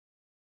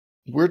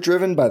We're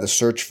driven by the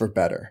search for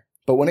better.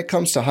 But when it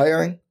comes to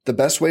hiring, the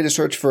best way to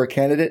search for a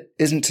candidate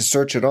isn't to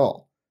search at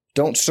all.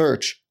 Don't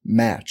search,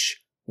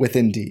 match with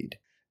Indeed.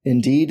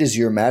 Indeed is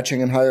your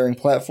matching and hiring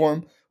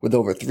platform with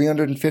over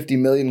 350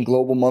 million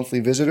global monthly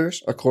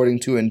visitors,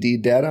 according to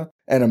Indeed data,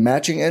 and a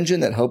matching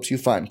engine that helps you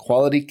find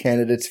quality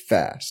candidates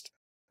fast.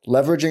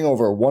 Leveraging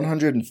over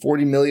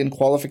 140 million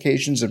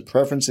qualifications and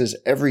preferences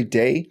every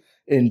day,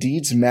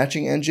 Indeed's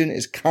matching engine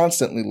is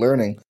constantly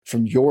learning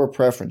from your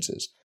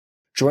preferences.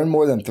 Join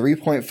more than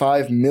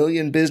 3.5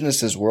 million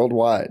businesses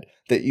worldwide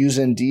that use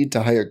Indeed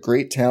to hire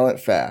great talent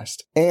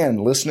fast.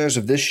 And listeners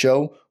of this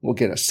show will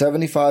get a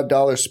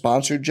 $75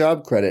 sponsored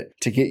job credit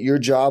to get your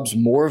jobs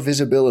more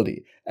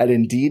visibility at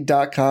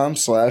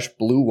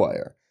Indeed.com/Blue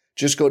Wire.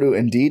 Just go to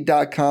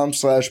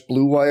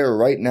Indeed.com/Blue Wire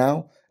right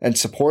now and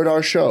support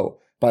our show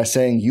by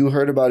saying you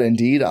heard about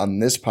Indeed on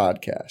this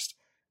podcast.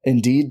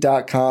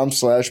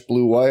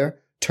 Indeed.com/Blue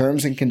Wire.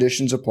 Terms and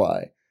conditions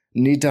apply.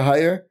 Need to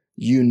hire?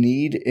 You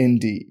need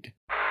Indeed.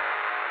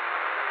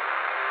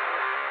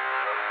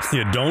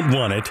 You don't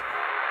want it,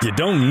 you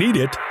don't need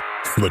it,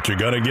 but you're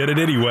going to get it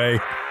anyway.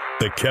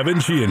 The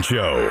Kevin Sheehan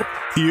Show.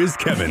 Here's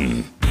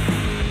Kevin.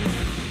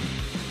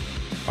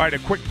 All right, a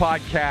quick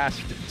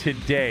podcast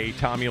today.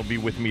 Tommy will be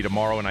with me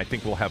tomorrow, and I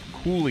think we'll have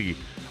Cooley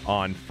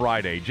on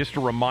Friday. Just a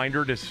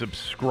reminder to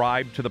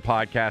subscribe to the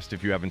podcast.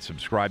 If you haven't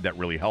subscribed, that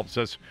really helps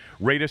us.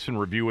 Rate us and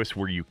review us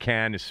where you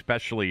can,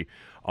 especially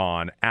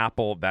on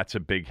Apple. That's a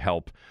big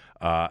help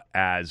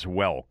as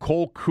well.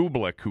 Cole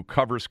Kublik, who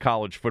covers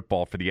college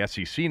football for the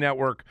SEC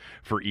Network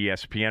for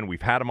ESPN.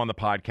 We've had him on the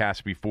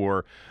podcast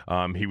before.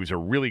 He was a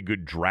really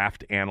good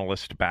draft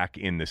analyst back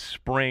in the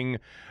spring.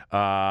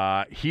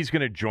 He's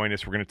going to join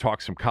us. We're going to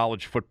talk some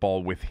college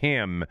football with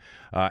him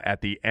at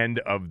the end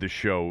of the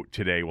show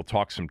today. We'll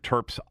talk some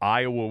Terps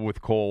Iowa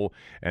with Cole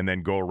and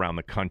then go around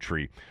the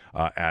country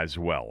as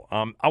well.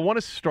 I want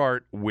to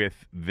start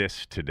with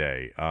this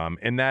today,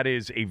 and that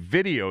is a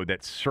video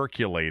that's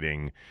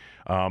circulating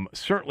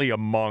certainly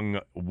among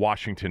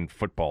Washington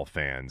football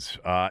fans.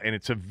 And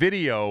it's a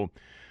video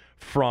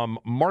from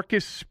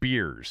Marcus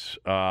Spears.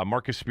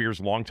 Marcus Spears,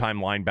 longtime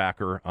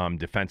linebacker,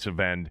 defensive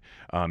end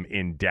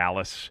in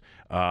Dallas,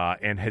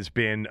 and has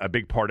been a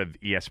big part of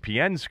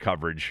ESPN's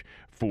coverage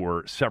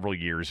for several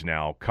years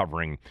now,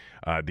 covering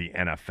the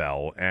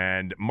NFL.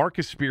 And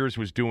Marcus Spears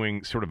was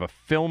doing sort of a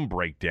film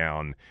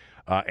breakdown,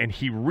 and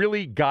he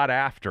really got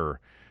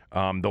after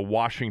the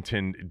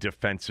Washington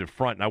defensive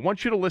front. And I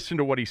want you to listen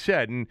to what he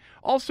said. And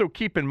also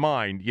keep in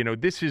mind,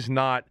 this is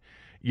not,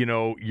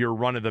 your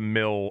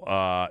run-of-the-mill,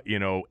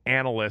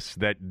 analyst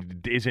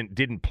that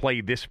didn't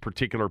play this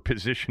particular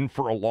position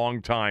for a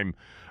long time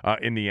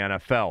in the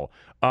NFL.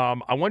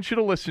 I want you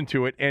to listen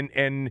to it.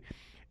 And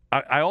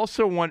I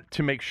also want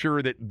to make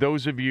sure that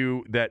those of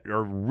you that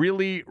are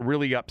really,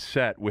 really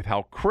upset with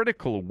how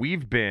critical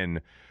we've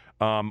been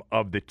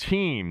of the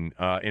team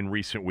in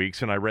recent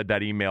weeks, and I read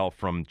that email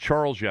from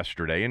Charles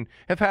yesterday and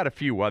have had a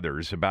few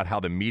others about how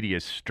the media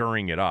is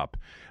stirring it up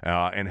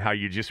and how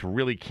you just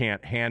really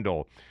can't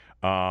handle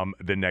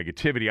the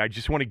negativity. I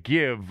just want to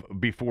give,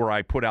 before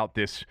I put out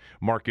this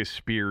Marcus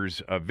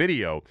Spears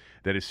video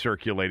that is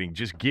circulating,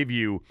 just give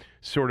you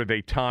sort of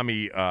a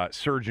Tommy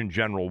Surgeon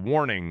General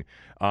warning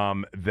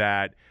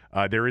that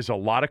there is a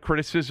lot of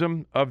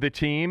criticism of the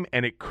team,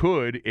 and it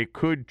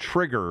could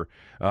trigger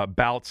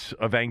bouts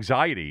of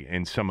anxiety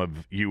in some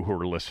of you who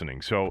are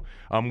listening. So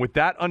with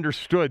that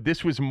understood,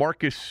 this was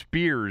Marcus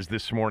Spears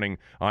this morning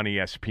on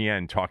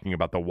ESPN talking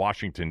about the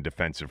Washington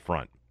defensive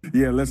front.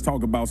 Yeah, let's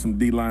talk about some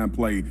D-line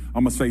play.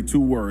 I'm going to say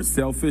two words: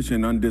 selfish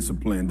and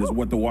undisciplined. This is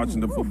what the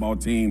Washington football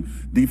team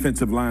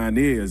defensive line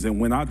is. And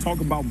when I talk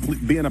about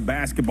being a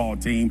basketball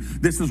team,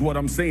 this is what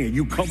I'm saying.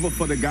 You cover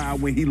for the guy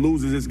when he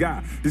loses his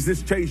guy. This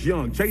is Chase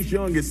Young. Chase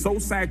Young is so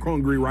sack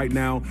hungry right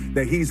now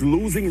that he's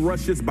losing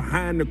rushes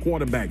behind the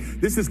quarterback.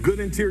 This is good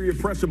interior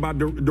pressure by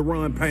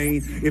Deron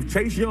Payne. If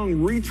Chase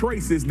Young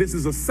retraces, this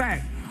is a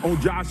sack on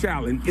Josh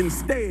Allen.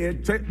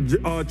 Instead,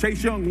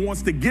 Chase Young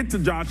wants to get to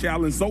Josh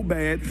Allen so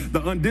bad, the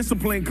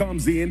undiscipline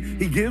comes in.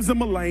 He gives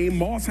him a lane.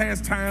 Moss has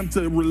time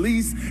to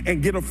release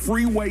and get a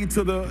free way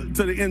to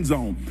the end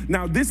zone.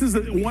 Now, this is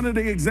one of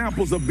the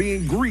examples of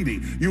being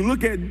greedy. You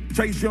look at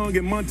Chase Young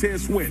and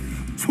Montez Sweat,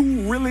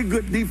 two really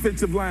good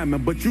defensive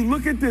linemen, but you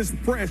look at this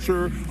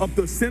pressure up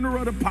the center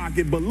of the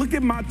pocket, but look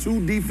at my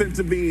two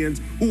defensive ends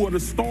who are the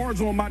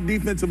stars on my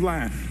defensive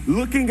line.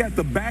 Looking at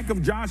the back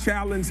of Josh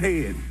Allen's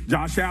head,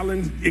 Josh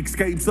Allen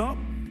escapes up.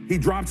 He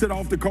drops it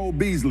off to Cole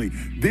Beasley.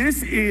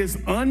 This is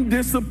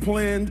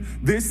undisciplined.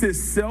 This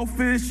is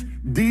selfish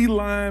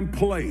D-line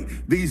play.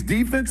 These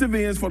defensive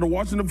ends for the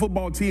Washington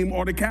football team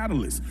are the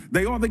catalysts.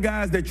 They are the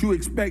guys that you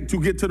expect to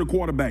get to the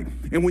quarterback.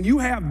 And when you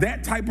have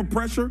that type of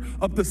pressure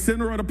up the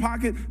center of the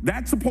pocket,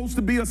 that's supposed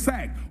to be a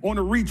sack on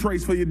a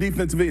retrace for your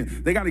defensive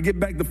end. They got to get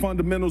back to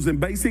fundamentals and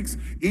basics.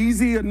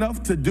 Easy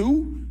enough to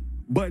do,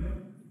 but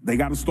They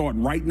got to start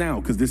right now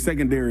because this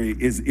secondary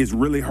is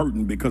really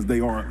hurting because they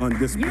are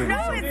undisciplined. You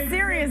know it's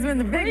serious when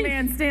the big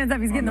man stands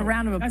up. He's getting the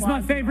round of applause. That's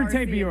my favorite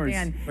tape of yours.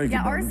 Thank you,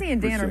 RC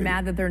and Dan Appreciate are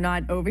mad that they're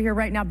not over here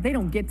right now, but they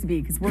don't get to be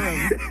because we're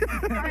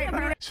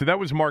over. So that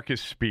was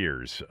Marcus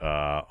Spears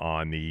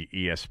on the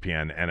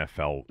ESPN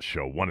NFL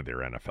show, one of their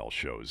NFL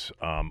shows.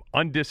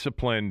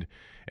 Undisciplined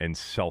and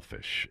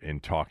selfish in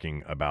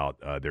talking about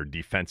their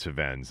defensive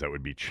ends. That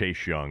would be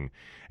Chase Young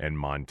and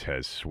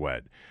Montez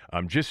Sweat.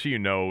 Just so you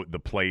know, the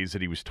plays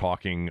that he was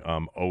talking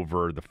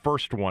over, the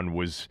first one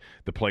was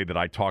the play that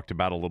I talked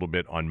about a little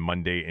bit on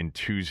Monday and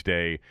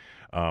Tuesday,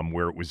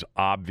 where it was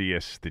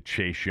obvious that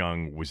Chase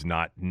Young was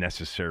not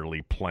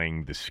necessarily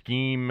playing the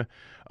scheme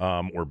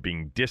or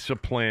being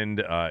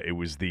disciplined. It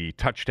was the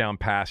touchdown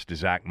pass to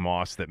Zach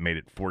Moss that made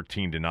it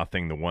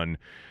 14-0, the one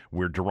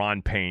where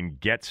Daron Payne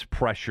gets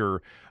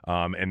pressure,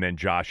 and then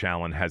Josh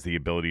Allen has the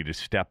ability to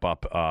step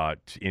up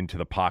into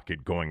the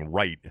pocket going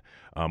right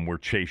where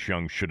Chase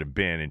Young should have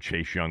been, and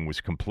Chase Young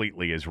was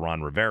completely, as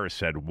Ron Rivera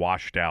said,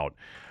 washed out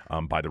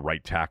by the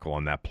right tackle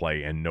on that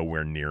play and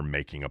nowhere near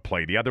making a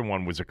play. The other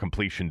one was a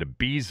completion to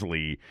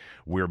Beasley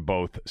where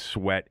both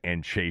Sweat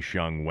and Chase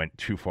Young went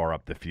too far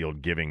up the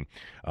field, giving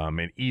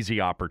an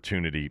easy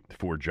opportunity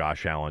for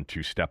Josh Allen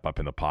to step up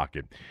in the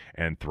pocket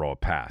and throw a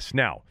pass.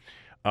 Now,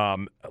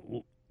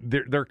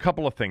 there are a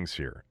couple of things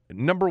here.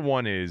 Number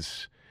one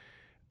is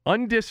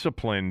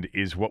undisciplined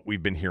is what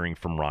we've been hearing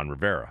from Ron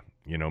Rivera.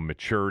 You know,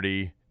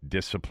 maturity,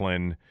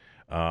 discipline,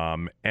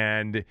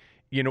 and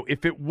you know,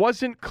 if it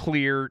wasn't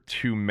clear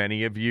to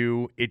many of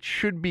you, it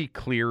should be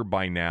clear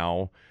by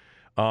now.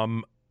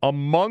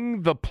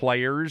 Among the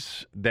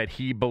players that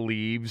he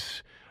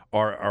believes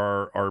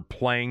are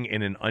playing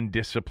in an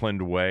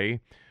undisciplined way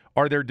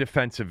are their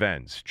defensive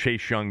ends,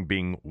 Chase Young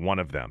being one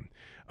of them.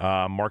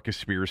 Marcus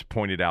Spears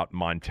pointed out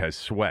Montez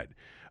Sweat.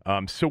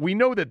 So we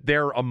know that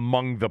they're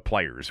among the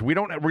players. We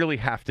don't really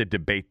have to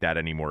debate that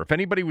anymore. If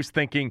anybody was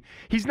thinking,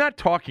 he's not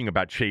talking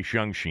about Chase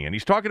Young, Sheehan.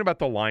 He's talking about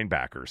the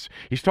linebackers.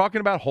 He's talking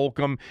about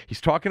Holcomb.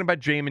 He's talking about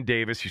Jamin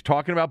Davis. He's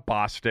talking about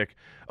Bostic.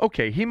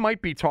 Okay, he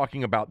might be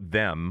talking about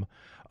them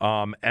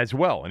as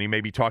well, and he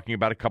may be talking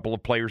about a couple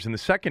of players in the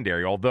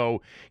secondary,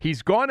 although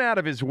he's gone out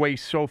of his way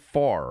so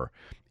far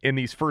in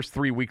these first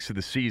 3 weeks of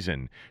the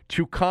season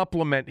to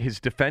complement his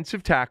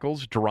defensive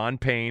tackles, Daron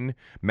Payne,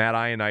 Matt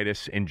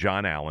Ioannidis, and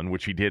John Allen,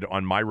 which he did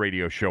on my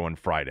radio show on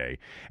Friday.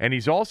 And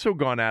he's also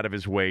gone out of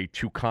his way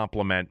to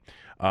complement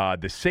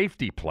the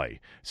safety play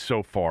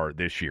so far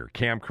this year,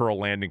 Cam Curl,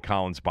 Landon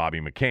Collins,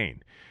 Bobby McCain.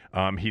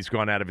 He's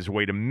gone out of his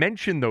way to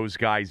mention those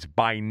guys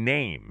by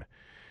name.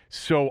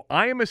 So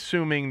I am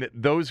assuming that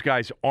those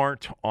guys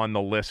aren't on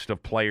the list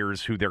of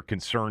players who they're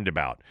concerned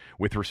about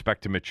with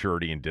respect to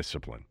maturity and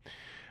discipline.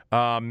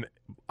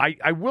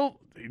 I will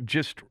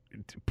just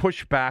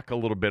push back a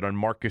little bit on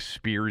Marcus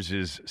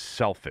Spears'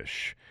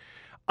 selfish.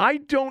 I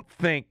don't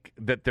think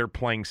that they're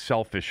playing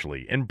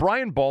selfishly. And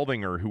Brian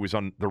Baldinger, who was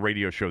on the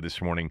radio show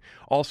this morning,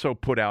 also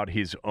put out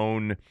his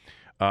own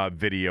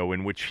video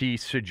in which he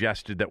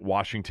suggested that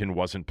Washington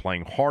wasn't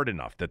playing hard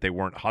enough, that they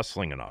weren't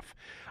hustling enough.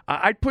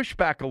 I'd push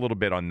back a little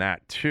bit on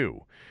that,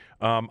 too.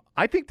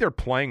 I think they're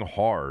playing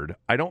hard.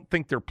 I don't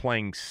think they're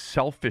playing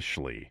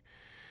selfishly.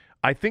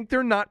 I think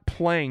they're not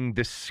playing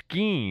the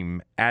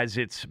scheme as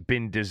it's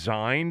been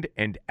designed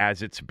and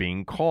as it's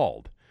being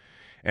called.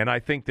 And I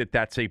think that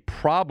that's a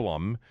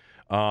problem,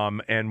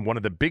 and one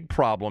of the big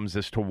problems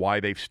as to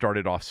why they've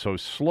started off so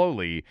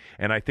slowly.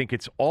 And I think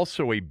it's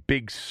also a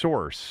big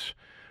source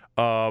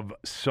of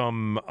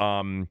some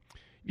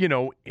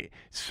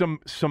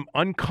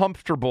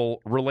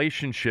uncomfortable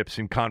relationships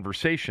and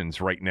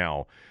conversations right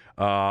now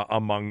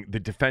among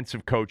the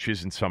defensive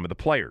coaches and some of the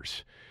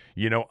players.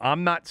 You know,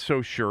 I'm not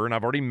so sure, and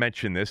I've already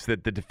mentioned this,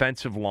 that the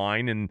defensive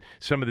line and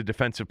some of the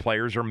defensive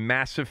players are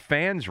massive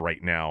fans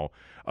right now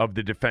of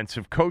the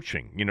defensive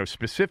coaching, you know,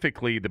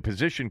 specifically the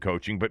position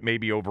coaching, but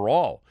maybe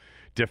overall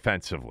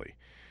defensively.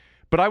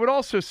 But I would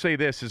also say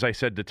this, as I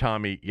said to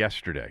Tommy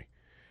yesterday,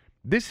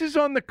 this is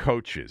on the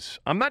coaches.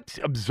 I'm not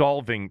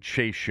absolving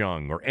Chase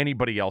Young or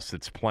anybody else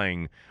that's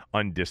playing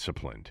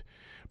undisciplined.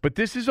 But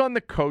this is on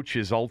the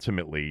coaches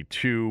ultimately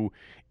to,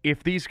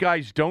 if these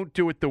guys don't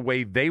do it the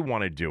way they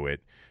want to do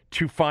it,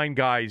 to find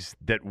guys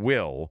that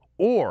will,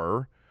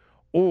 or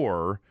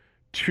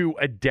to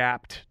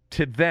adapt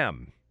to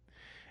them.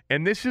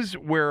 And this is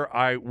where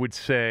I would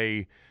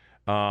say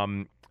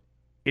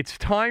it's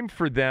time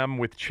for them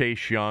with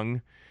Chase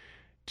Young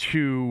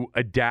to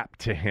adapt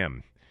to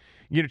him.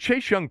 You know,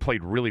 Chase Young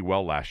played really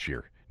well last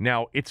year.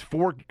 Now, it's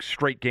 4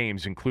 straight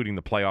games, including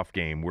the playoff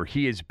game, where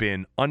he has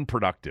been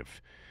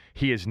unproductive.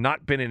 He has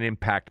not been an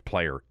impact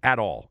player at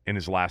all in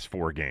his last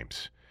 4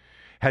 games.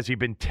 Has he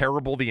been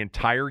terrible the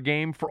entire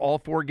game for all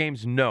 4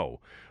 games? No.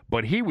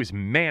 But he was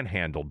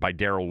manhandled by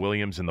Darrell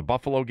Williams in the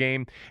Buffalo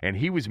game, and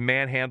he was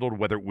manhandled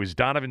whether it was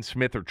Donovan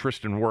Smith or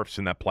Tristan Wirfs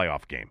in that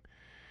playoff game.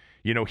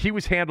 You know, he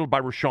was handled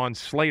by Rashawn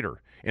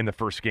Slater in the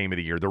first game of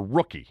the year, the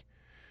rookie.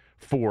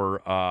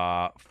 for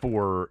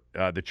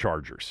the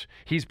Chargers.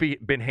 He's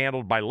been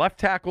handled by left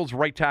tackles,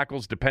 right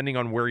tackles, depending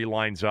on where he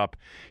lines up.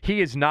 He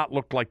has not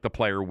looked like the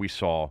player we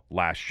saw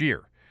last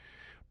year.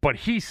 But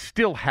he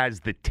still has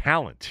the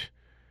talent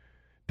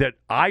that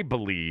I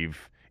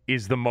believe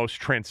is the most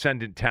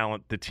transcendent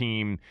talent the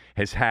team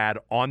has had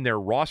on their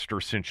roster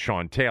since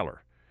Sean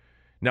Taylor.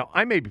 Now,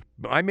 I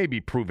may be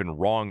proven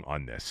wrong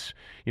on this.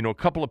 You know, a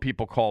couple of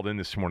people called in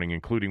this morning,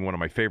 including one of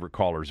my favorite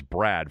callers,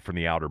 Brad from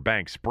the Outer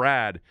Banks.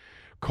 Brad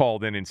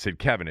called in and said,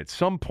 Kevin, at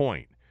some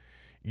point,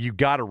 you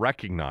got to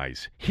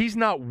recognize he's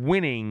not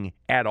winning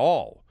at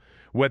all.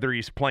 Whether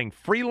he's playing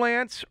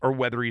freelance or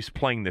whether he's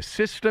playing the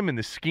system and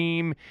the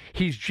scheme,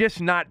 he's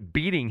just not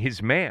beating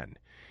his man.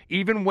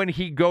 Even when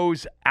he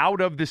goes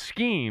out of the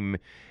scheme,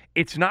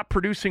 it's not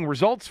producing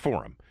results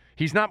for him.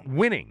 He's not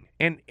winning,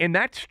 and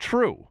that's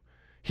true.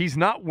 He's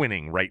not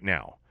winning right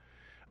now.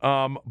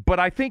 But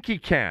I think he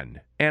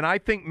can, and I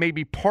think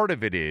maybe part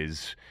of it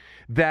is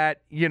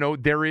that, you know,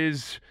 there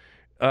is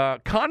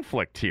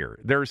conflict here.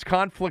 There's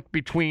conflict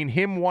between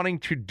him wanting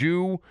to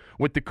do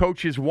what the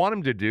coaches want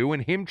him to do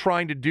and him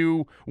trying to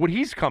do what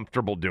he's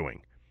comfortable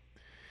doing.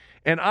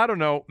 And I don't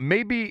know,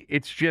 maybe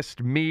it's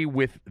just me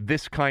with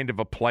this kind of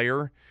a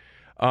player.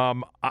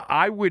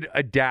 I would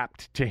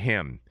adapt to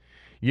him.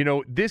 You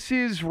know, this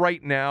is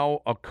right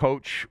now a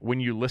coach, when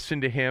you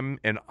listen to him,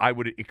 and I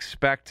would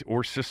expect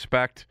or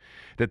suspect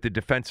that the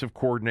defensive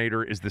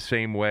coordinator is the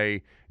same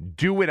way.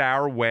 Do it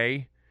our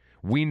way.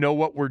 We know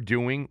what we're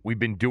doing. We've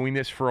been doing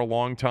this for a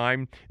long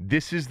time.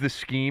 This is the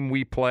scheme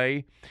we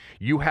play.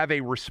 You have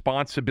a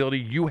responsibility.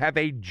 You have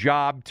a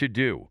job to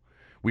do.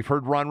 We've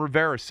heard Ron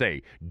Rivera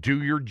say,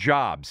 do your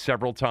job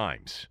several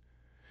times.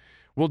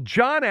 Well,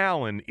 John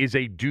Allen is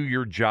a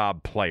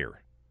do-your-job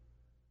player.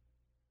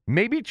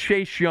 Maybe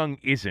Chase Young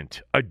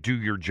isn't a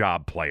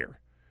do-your-job player.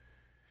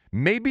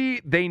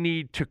 Maybe they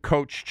need to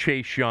coach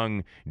Chase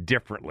Young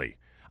differently.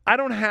 I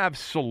don't have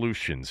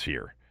solutions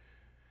here.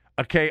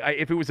 Okay,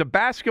 if it was a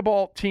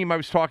basketball team I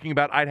was talking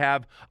about, I'd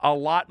have a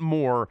lot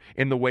more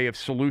in the way of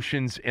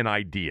solutions and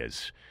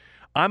ideas.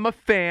 I'm a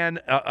fan,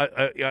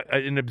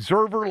 an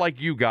observer like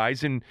you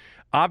guys, and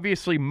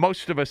obviously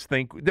most of us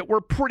think that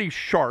we're pretty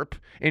sharp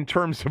in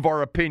terms of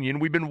our opinion.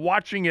 We've been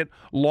watching it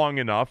long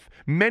enough.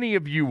 Many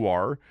of you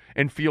are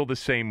and feel the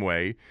same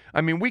way.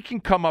 I mean, we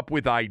can come up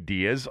with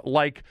ideas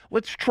like,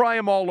 let's try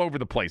them all over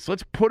the place.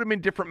 Let's put them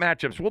in different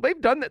matchups. Well, they've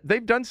done that.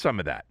 They've done some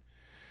of that.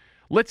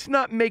 Let's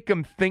not make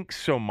them think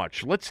so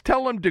much. Let's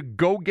tell them to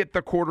go get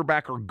the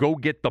quarterback or go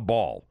get the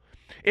ball,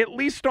 at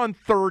least on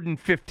 3rd and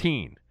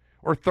 15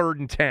 or 3rd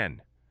and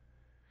 10.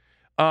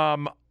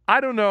 I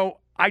don't know.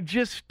 I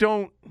just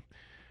don't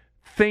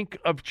think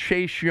of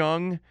Chase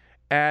Young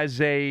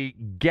as a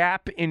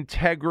gap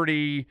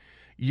integrity,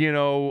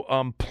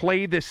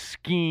 play the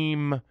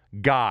scheme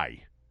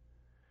guy.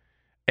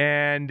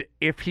 And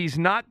if he's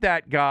not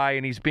that guy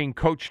and he's being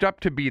coached up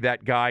to be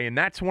that guy, and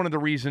that's one of the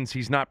reasons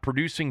he's not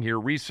producing here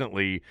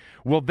recently,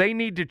 well, they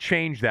need to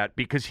change that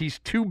because he's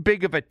too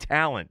big of a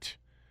talent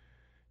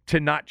to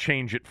not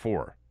change it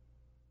for.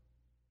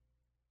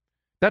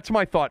 That's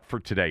my thought for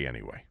today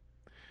anyway.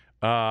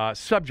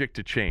 Subject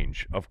to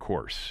change, of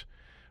course.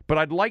 But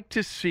I'd like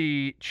to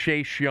see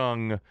Chase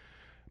Young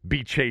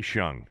be Chase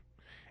Young.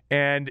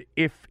 And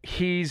if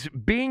he's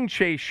being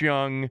Chase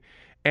Young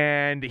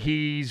and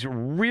he's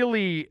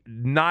really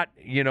not,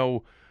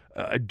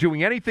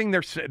 doing anything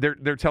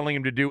they're telling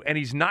him to do, and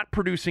he's not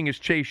producing as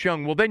Chase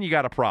Young, well, then you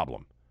got a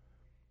problem.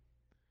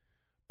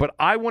 But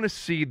I want to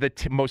see the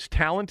most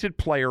talented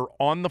player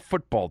on the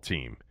football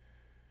team.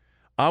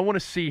 I want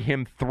to see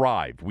him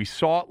thrive. We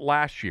saw it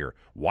last year.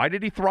 Why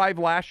did he thrive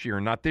last year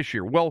and not this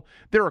year? Well,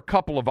 there are a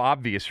couple of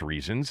obvious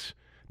reasons.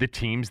 The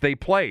teams they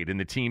played and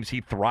the teams he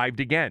thrived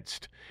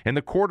against and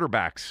the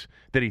quarterbacks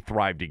that he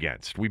thrived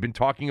against. We've been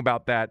talking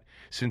about that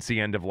since the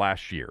end of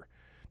last year.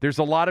 There's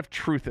a lot of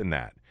truth in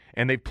that.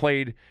 And they've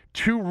played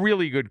 2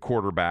 really good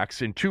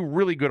quarterbacks and 2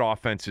 really good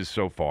offenses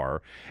so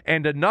far,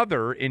 and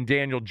another in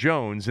Daniel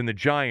Jones and the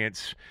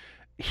Giants.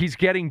 He's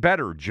getting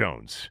better,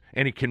 Jones,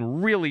 and he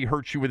can really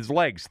hurt you with his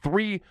legs.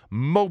 3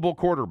 mobile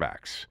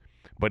quarterbacks.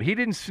 But he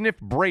didn't sniff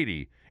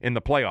Brady in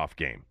the playoff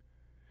game.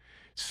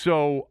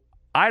 So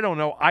I don't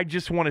know. I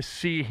just want to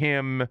see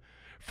him,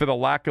 for the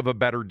lack of a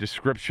better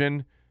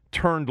description,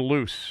 turned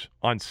loose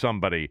on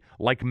somebody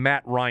like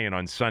Matt Ryan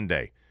on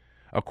Sunday,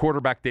 a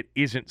quarterback that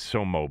isn't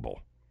so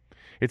mobile.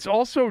 It's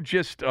also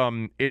just,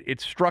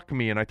 it struck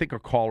me, and I think a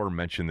caller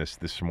mentioned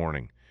this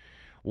morning.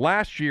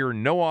 Last year,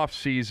 no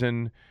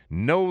offseason,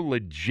 no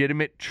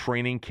legitimate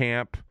training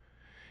camp.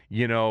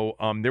 There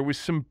was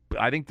some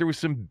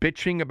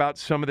bitching about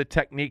some of the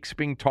techniques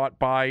being taught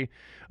by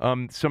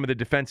some of the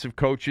defensive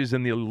coaches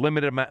and the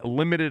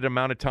limited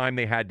amount of time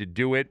they had to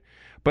do it.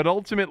 But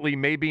ultimately,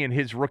 maybe in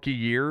his rookie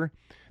year,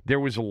 there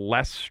was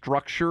less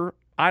structure.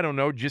 I don't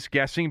know, just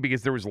guessing,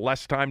 because there was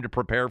less time to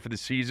prepare for the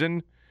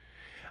season.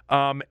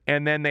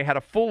 And then they had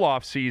a full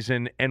off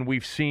season, and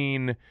we've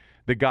seen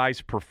the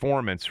guy's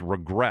performance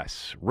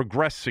regress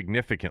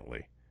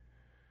significantly.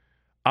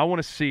 I want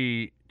to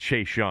see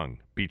Chase Young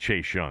be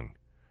Chase Young.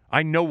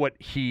 I know what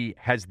he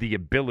has the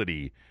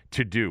ability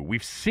to do.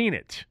 We've seen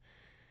it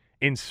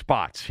in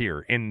spots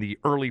here in the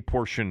early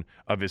portion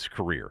of his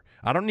career.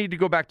 I don't need to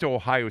go back to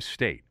Ohio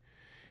State.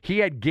 He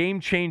had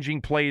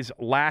game-changing plays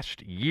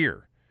last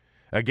year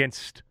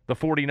against the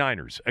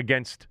 49ers,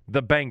 against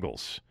the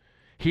Bengals.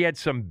 He had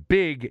some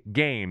big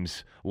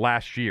games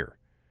last year.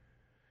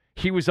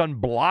 He was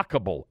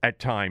unblockable at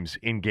times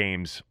in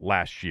games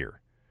last year.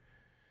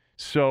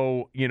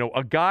 So,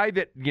 a guy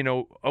that,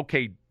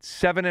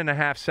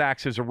 7.5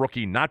 sacks as a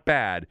rookie, not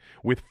bad,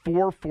 with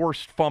 4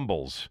 forced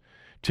fumbles,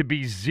 to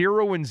be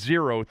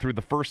 0-0 through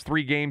the first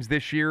 3 games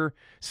this year,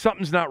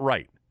 something's not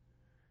right.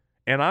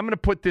 And I'm going to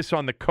put this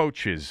on the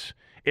coaches,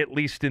 at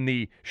least in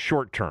the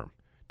short term,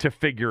 to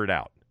figure it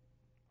out.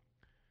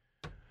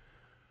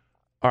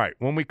 All right,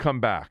 when we come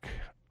back,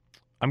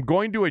 I'm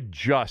going to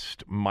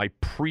adjust my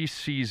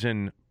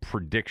preseason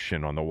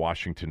prediction on the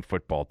Washington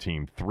football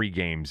team 3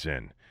 games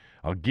in.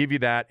 I'll give you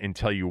that and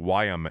tell you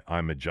why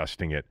I'm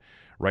adjusting it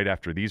right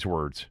after these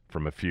words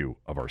from a few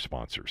of our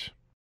sponsors.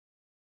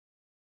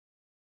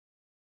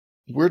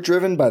 We're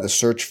driven by the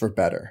search for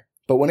better.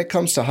 But when it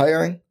comes to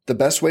hiring, the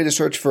best way to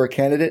search for a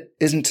candidate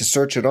isn't to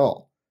search at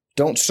all.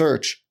 Don't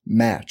search,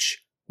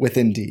 match with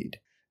Indeed.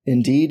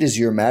 Indeed is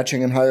your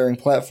matching and hiring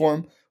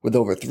platform with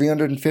over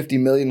 350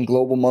 million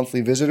global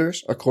monthly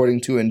visitors,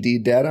 according to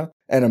Indeed data,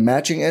 and a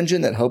matching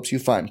engine that helps you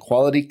find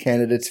quality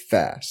candidates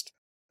fast.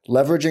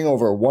 Leveraging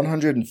over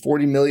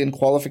 140 million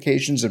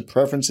qualifications and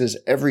preferences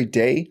every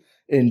day,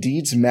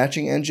 Indeed's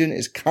matching engine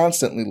is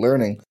constantly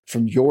learning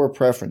from your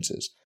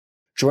preferences.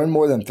 Join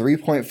more than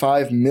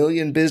 3.5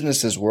 million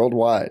businesses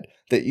worldwide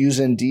that use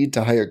Indeed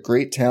to hire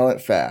great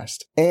talent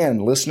fast.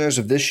 And listeners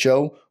of this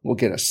show will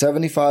get a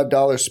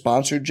 $75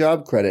 sponsored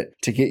job credit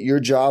to get your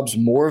jobs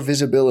more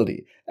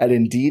visibility at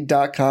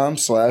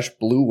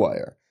Indeed.com/Blue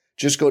Wire.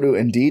 Just go to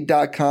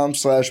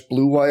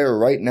Indeed.com/Blue Wire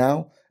right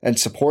now and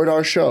support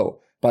our show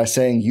by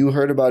saying you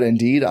heard about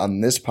Indeed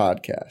on this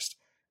podcast.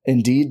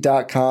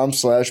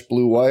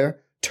 Indeed.com/Blue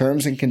Wire.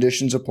 Terms and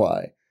conditions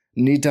apply.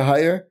 Need to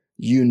hire?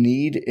 You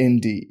need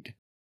Indeed.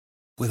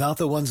 Without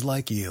the ones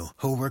like you,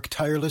 who work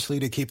tirelessly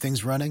to keep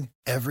things running,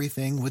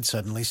 everything would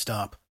suddenly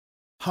stop.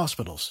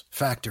 Hospitals,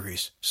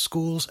 factories,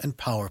 schools, and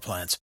power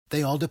plants,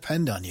 they all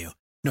depend on you.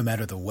 No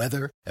matter the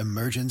weather,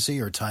 emergency,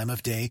 or time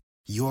of day,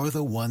 you're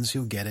the ones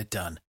who get it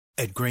done.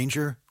 At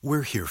Grainger,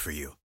 we're here for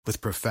you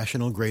with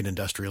professional-grade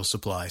industrial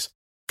supplies.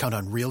 Count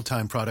on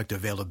real-time product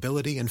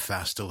availability and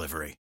fast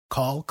delivery.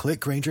 Call, click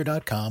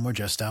Grainger.com, or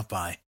just stop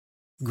by.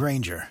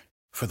 Grainger,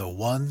 for the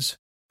ones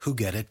who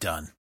get it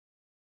done.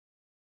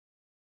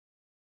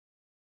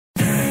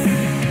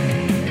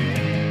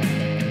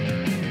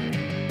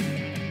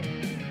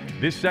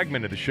 This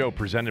segment of the show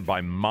presented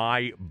by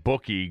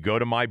MyBookie. Go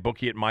to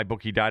MyBookie at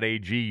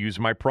mybookie.ag. Use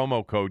my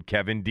promo code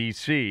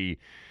KevinDC.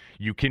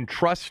 You can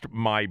trust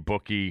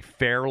MyBookie.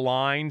 Fair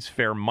lines,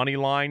 fair money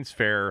lines,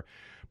 fair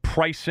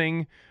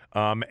pricing,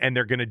 and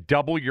they're going to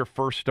double your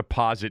first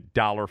deposit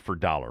dollar for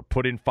dollar.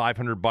 Put in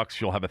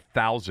 $500, you'll have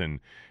 $1,000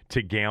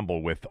 to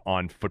gamble with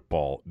on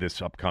football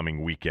this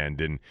upcoming weekend.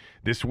 And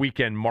this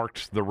weekend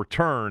marks the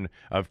return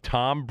of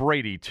Tom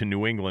Brady to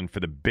New England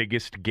for the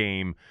biggest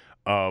game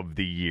of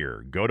the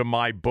year. Go to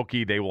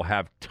MyBookie. They will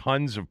have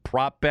tons of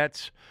prop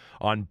bets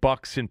on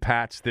Bucks and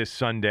Pats this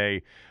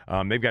Sunday.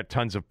 They've got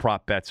tons of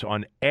prop bets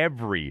on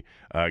every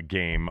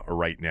game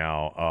right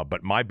now.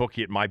 But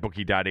MyBookie at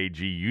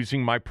mybookie.ag,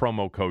 using my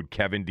promo code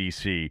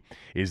KevinDC,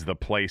 is the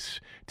place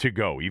to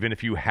go. Even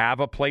if you have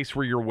a place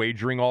where you're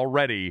wagering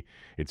already,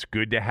 it's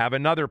good to have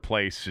another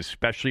place,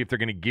 especially if they're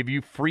going to give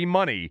you free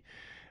money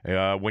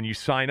when you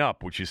sign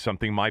up, which is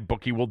something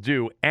MyBookie will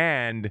do.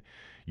 And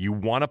you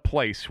want a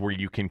place where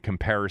you can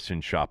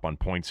comparison shop on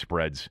point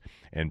spreads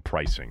and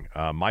pricing.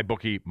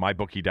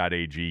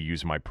 MyBookie.ag,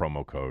 use my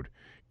promo code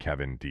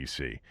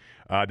KevinDC.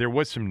 There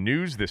was some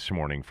news this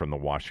morning from the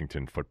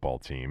Washington football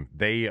team.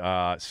 They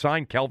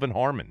signed Kelvin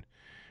Harmon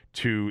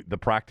to the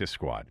practice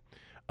squad.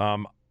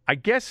 I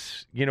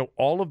guess,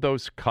 all of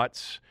those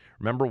cuts,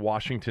 remember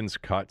Washington's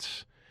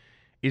cuts?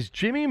 Is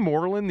Jimmy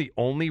Moreland the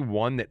only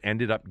one that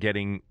ended up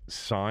getting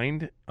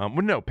signed?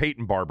 No,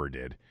 Peyton Barber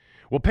did.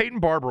 Well, Peyton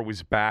Barber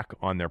was back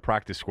on their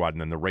practice squad,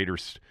 and then the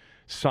Raiders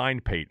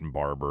signed Peyton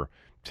Barber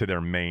to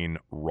their main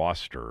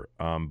roster.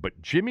 But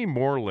Jimmy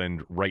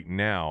Moreland right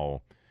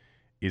now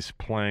is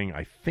playing,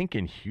 I think,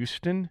 in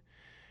Houston,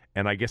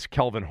 and I guess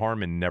Kelvin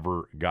Harmon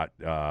never got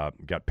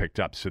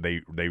picked up. So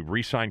they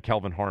re-signed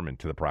Kelvin Harmon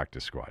to the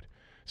practice squad.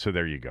 So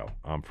there you go,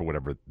 for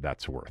whatever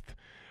that's worth.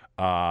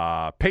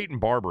 Peyton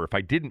Barber, if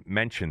I didn't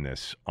mention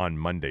this on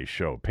Monday's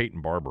show,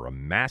 Peyton Barber, a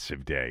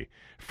massive day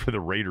for the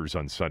Raiders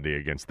on Sunday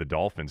against the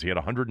Dolphins. He had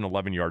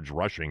 111 yards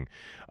rushing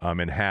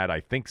and had, I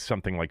think,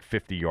 something like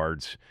 50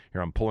 yards.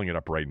 Here, I'm pulling it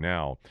up right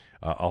now.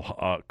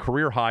 a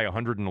career high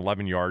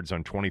 111 yards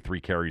on 23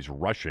 carries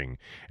rushing,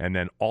 and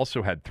then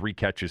also had 3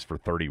 catches for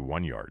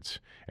 31 yards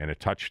and a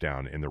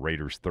touchdown in the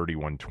Raiders'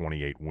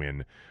 31-28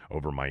 win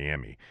over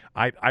Miami.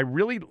 I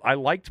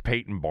liked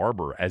Peyton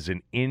Barber as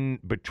an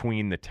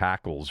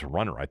in-between-the-tackles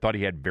runner. I thought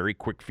he had very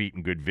quick feet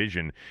and good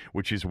vision,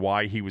 which is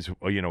why he was,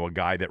 a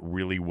guy that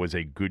really was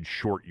a good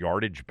short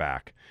yardage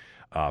back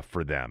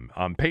for them.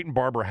 Peyton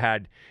Barber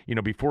had,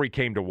 before he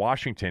came to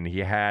Washington, he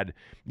had,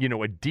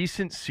 a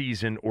decent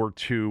season or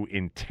two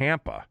in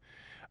Tampa.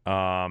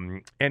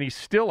 And he's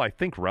still, I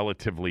think,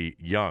 relatively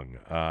young.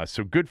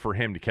 So good for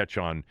him to catch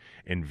on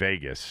in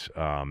Vegas.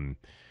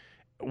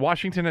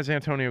 Washington has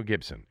Antonio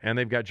Gibson, and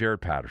they've got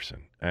Jared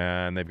Patterson,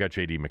 and they've got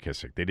J.D.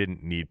 McKissick. They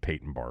didn't need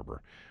Peyton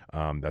Barber.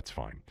 That's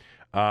fine.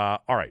 All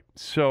right,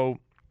 so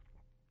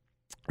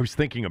I was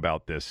thinking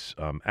about this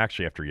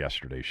actually after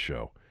yesterday's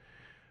show.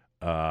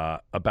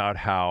 About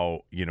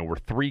how, we're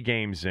 3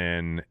 games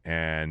in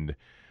and,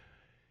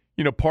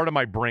 part of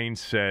my brain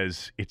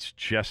says it's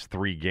just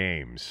 3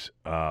 games.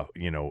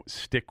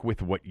 Stick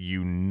with what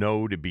you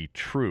know to be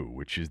true,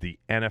 which is the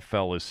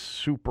NFL is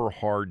super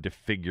hard to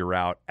figure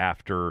out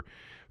after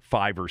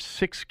 5 or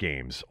 6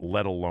 games,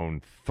 let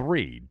alone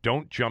 3.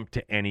 Don't jump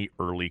to any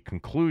early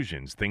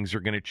conclusions. Things are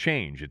going to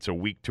change. It's a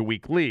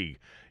week-to-week league,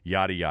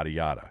 yada, yada,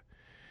 yada.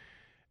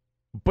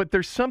 But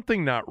there's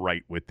something not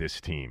right with this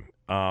team.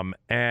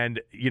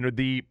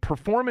 The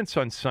performance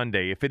on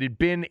Sunday, if it had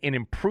been an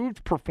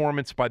improved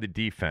performance by the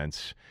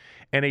defense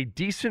and a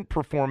decent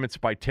performance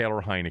by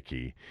Taylor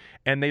Heineke,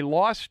 and they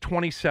lost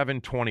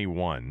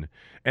 27-21,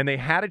 and they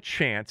had a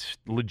chance,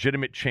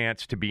 legitimate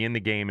chance to be in the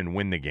game and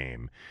win the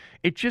game,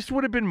 it just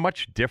would have been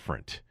much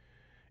different.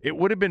 It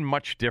would have been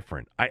much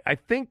different. I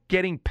think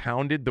getting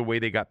pounded the way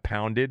they got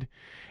pounded,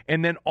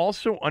 and then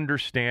also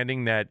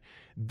understanding that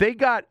they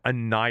got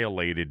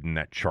annihilated in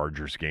that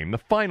Chargers game. The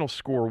final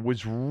score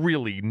was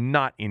really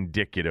not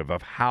indicative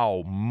of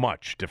how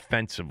much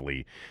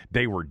defensively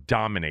they were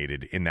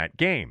dominated in that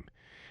game.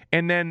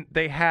 And then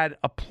they had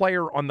a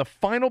player on the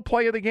final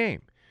play of the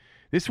game.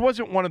 This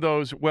wasn't one of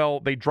those,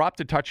 they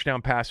dropped a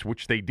touchdown pass,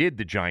 which they did,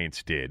 the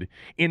Giants did,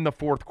 in the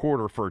fourth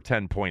quarter for a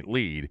 10-point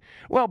lead.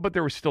 But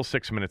there was still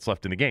 6 minutes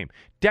left in the game.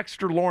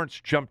 Dexter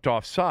Lawrence jumped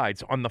off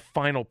sides on the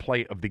final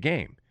play of the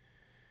game.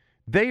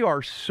 They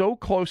are so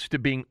close to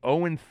being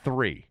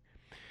 0-3.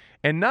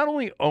 And not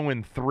only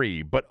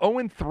 0-3, but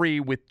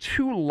 0-3 with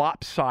 2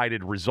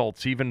 lopsided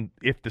results, even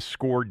if the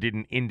score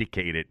didn't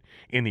indicate it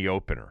in the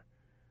opener.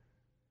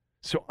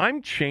 So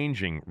I'm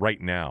changing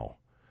right now.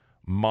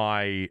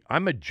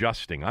 I'm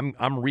adjusting. I'm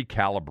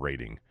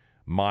recalibrating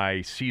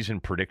my season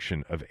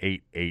prediction of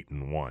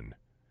 8-1.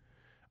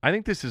 I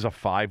think this is a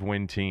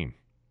 5-win team.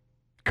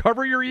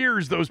 Cover your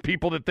ears, those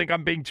people that think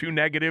I'm being too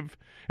negative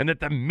and that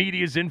the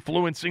media is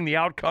influencing the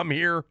outcome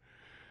here.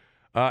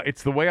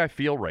 It's the way I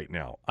feel right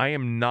now. I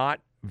am not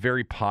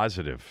very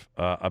positive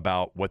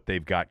about what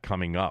they've got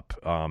coming up,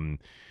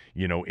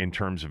 in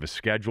terms of a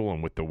schedule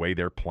and with the way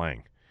they're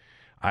playing.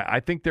 I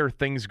think there are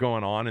things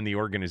going on in the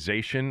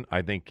organization.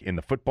 I think in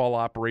the football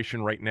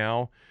operation right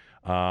now,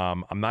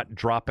 I'm not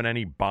dropping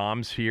any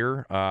bombs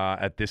here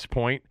at this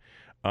point.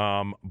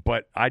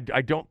 But I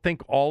don't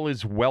think all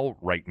is well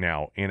right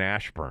now in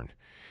Ashburn.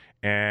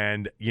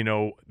 And,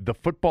 the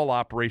football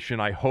operation,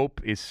 I hope,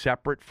 is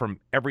separate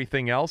from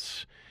everything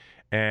else.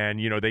 And,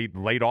 they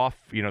laid off,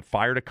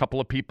 fired a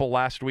couple of people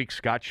last week.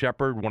 Scott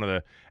Shepard, one of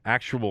the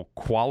actual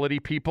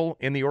quality people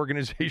in the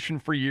organization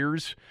for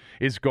years,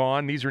 is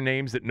gone. These are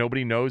names that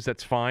nobody knows.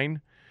 That's fine.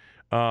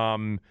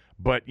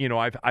 But,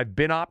 I've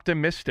been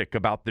optimistic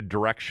about the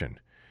direction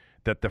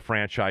that the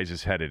franchise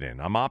is headed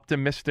in. I'm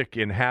optimistic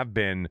and have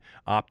been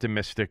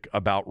optimistic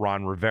about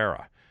Ron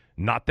Rivera.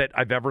 Not that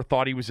I've ever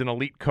thought he was an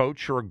elite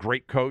coach or a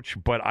great coach,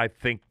 but I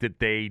think that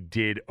they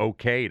did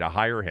okay to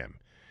hire him.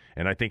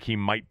 And I think he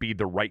might be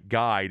the right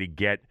guy to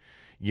get,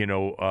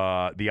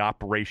 the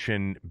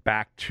operation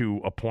back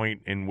to a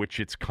point in which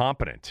it's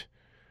competent.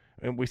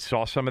 And we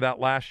saw some of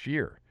that last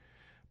year.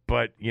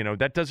 But,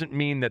 that doesn't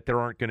mean that there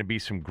aren't going to be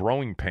some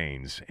growing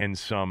pains and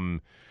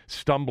some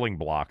stumbling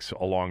blocks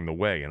along the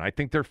way. And I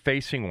think they're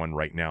facing one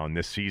right now in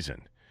this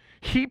season.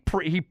 He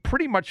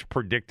pretty much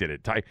predicted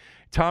it.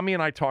 Tommy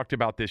and I talked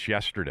about this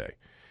yesterday.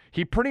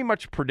 He pretty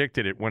much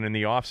predicted it when in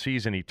the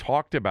offseason he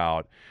talked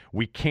about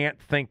we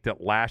can't think that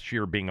last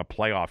year being a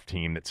playoff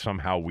team that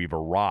somehow we've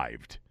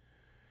arrived.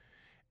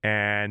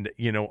 And,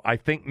 I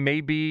think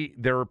maybe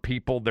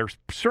there's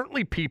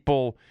certainly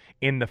people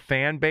in the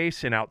fan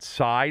base and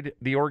outside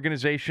the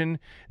organization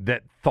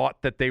that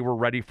thought that they were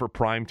ready for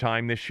prime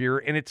time this year,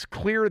 and it's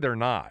clear they're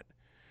not.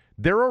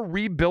 They're a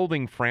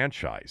rebuilding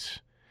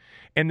franchise,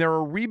 and they're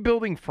a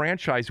rebuilding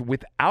franchise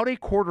without a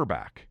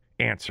quarterback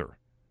answer.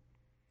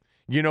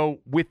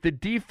 With the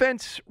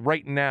defense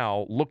right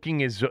now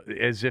looking as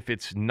if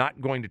it's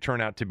not going to turn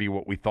out to be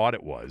what we thought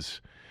it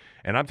was,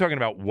 and I'm talking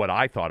about what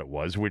I thought it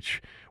was,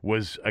 which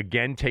was,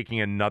 again,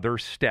 taking another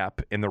step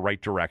in the right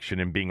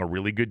direction and being a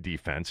really good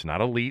defense,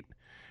 not elite,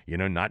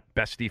 Not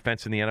best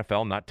defense in the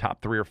NFL, not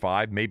top 3 or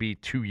 5, maybe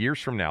 2 years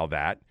from now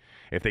that,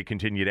 if they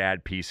continue to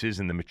add pieces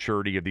and the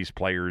maturity of these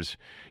players,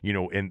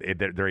 and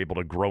they're able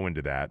to grow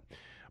into that.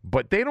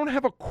 But they don't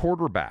have a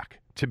quarterback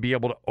to be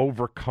able to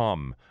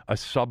overcome a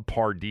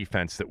subpar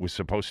defense that was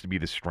supposed to be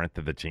the strength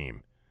of the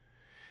team.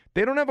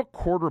 They don't have a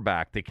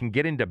quarterback that can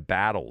get into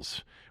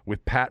battles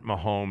with Pat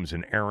Mahomes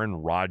and Aaron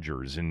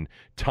Rodgers and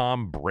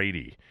Tom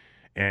Brady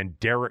and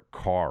Derek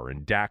Carr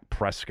and Dak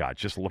Prescott,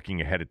 just looking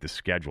ahead at the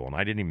schedule. And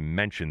I didn't even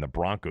mention the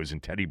Broncos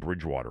and Teddy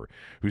Bridgewater,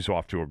 who's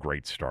off to a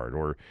great start,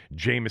 or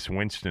Jameis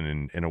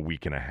Winston in a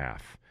week and a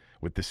half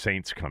with the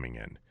Saints coming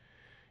in.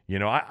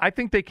 I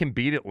think they can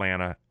beat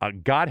Atlanta.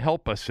 God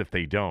help us if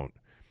they don't.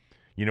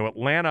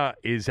 Atlanta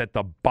is at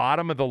the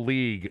bottom of the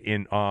league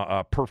in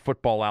per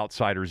Football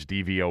Outsiders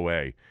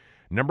DVOA.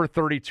 Number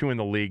 32 in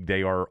the league.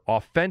 They are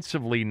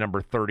offensively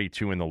number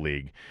 32 in the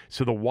league.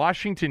 So the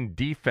Washington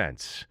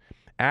defense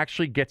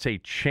actually gets a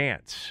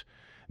chance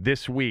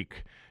this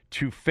week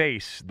to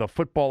face the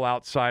Football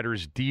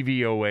Outsiders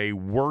DVOA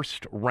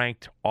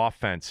worst-ranked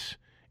offense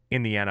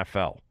in the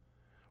NFL.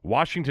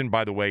 Washington,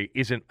 by the way,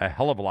 isn't a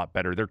hell of a lot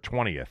better. They're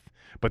 20th,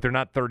 but they're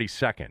not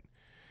 32nd.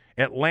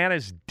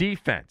 Atlanta's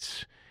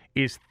defense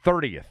is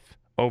 30th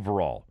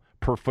overall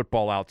per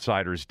Football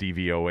Outsiders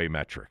DVOA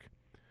metric.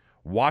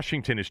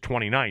 Washington is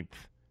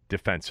 29th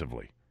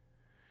defensively.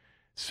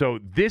 So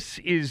this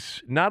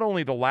is not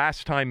only the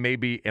last time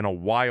maybe in a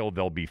while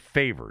they'll be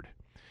favored,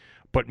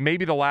 but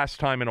maybe the last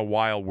time in a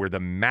while where the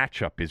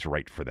matchup is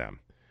right for them.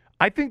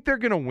 I think they're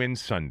going to win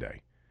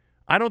Sunday.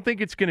 I don't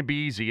think it's going to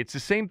be easy. It's the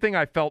same thing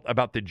I felt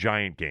about the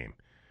Giant game.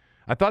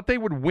 I thought they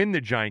would win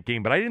the Giant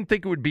game, but I didn't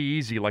think it would be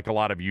easy like a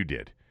lot of you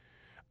did.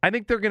 I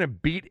think they're going to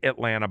beat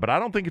Atlanta, but I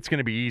don't think it's going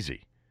to be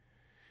easy.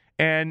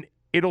 And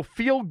it'll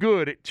feel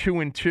good at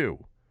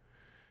 2-2.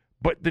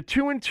 But the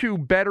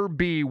 2-2 better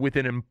be with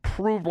an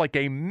improved, like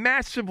a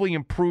massively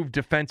improved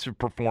defensive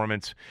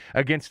performance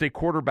against a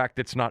quarterback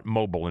that's not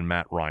mobile in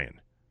Matt Ryan.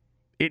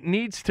 It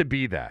needs to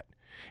be that.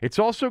 It's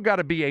also got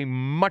to be a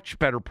much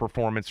better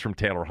performance from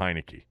Taylor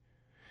Heineke.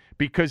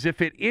 Because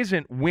if it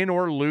isn't win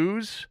or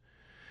lose,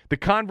 the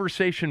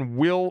conversation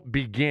will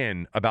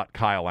begin about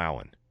Kyle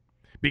Allen.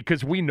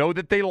 Because we know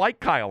that they like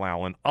Kyle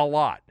Allen a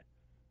lot.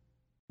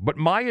 But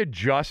my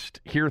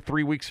adjust here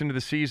 3 weeks into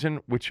the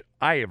season, which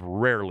I have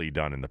rarely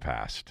done in the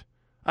past,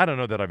 I don't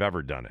know that I've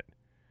ever done it,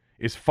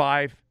 is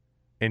 5-12.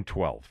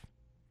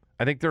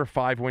 I think they're a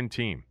 5-win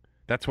team.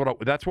 That's what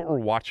we're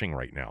watching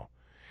right now.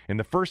 In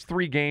the first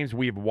 3 games,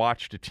 we have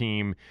watched a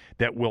team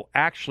that will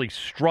actually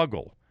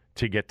struggle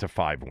to get to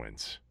 5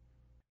 wins.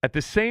 At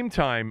the same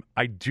time,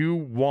 I do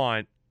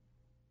want,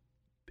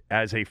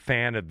 as a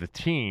fan of the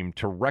team,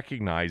 to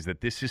recognize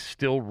that this is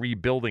still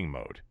rebuilding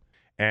mode.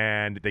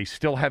 And they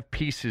still have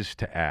pieces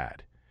to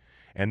add.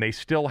 And they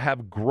still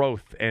have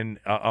growth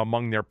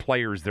among their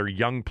players, their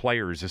young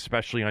players,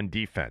 especially on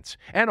defense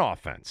and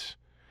offense.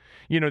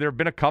 There have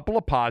been a couple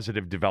of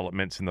positive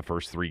developments in the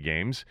first 3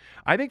 games.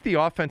 I think the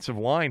offensive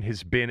line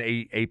has been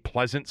a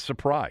pleasant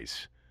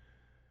surprise.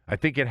 I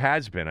think it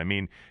has been. I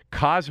mean,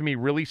 Cosme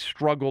really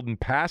struggled in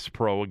pass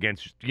pro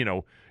against,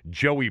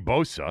 Joey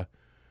Bosa.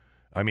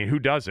 I mean, who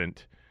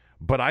doesn't?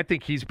 But I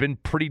think he's been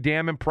pretty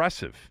damn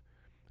impressive.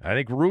 I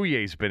think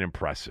Rouillet's been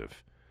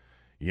impressive.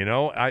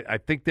 I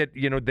think that,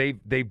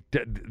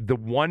 the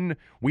one,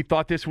 we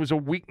thought this was a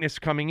weakness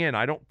coming in.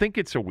 I don't think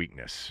it's a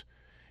weakness.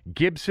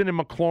 Gibson and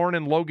McLaurin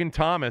and Logan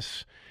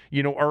Thomas,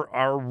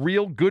 are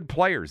real good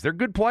players. They're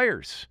good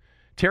players.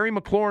 Terry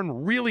McLaurin,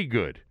 really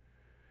good.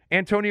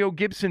 Antonio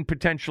Gibson,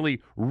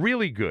 potentially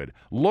really good.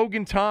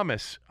 Logan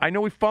Thomas, I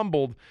know he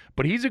fumbled,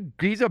 but he's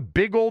a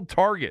big old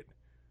target.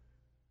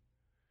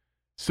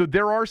 So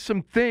there are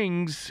some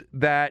things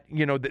that,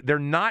 they're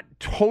not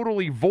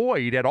totally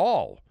void at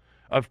all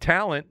of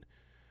talent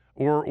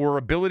or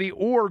ability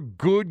or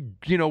good,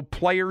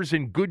 players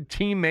and good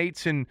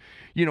teammates and,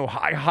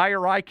 higher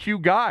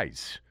IQ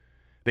guys.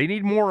 They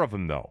need more of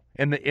them, though.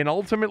 And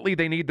ultimately,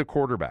 they need the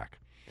quarterback.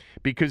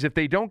 Because if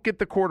they don't get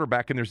the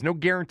quarterback, and there's no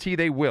guarantee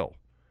they will,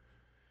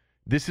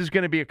 this is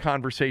going to be a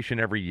conversation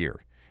every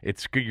year.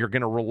 You're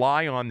going to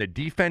rely on the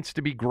defense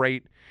to be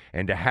great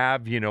and to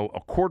have, a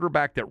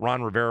quarterback that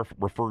Ron Rivera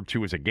referred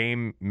to as a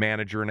game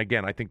manager. And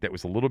again, I think that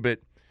was a little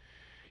bit,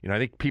 I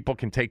think people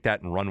can take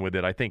that and run with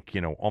it. I think,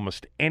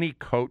 almost any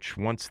coach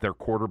wants their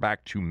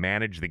quarterback to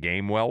manage the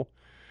game well.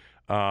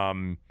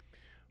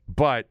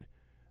 But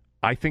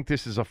I think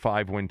this is a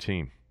 5-win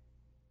team.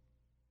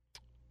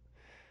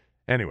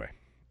 Anyway.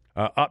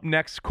 Up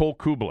next, Cole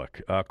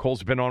Kublik.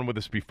 Cole's been on with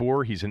us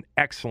before. He's an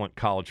excellent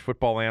college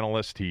football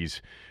analyst.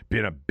 He's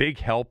been a big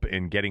help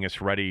in getting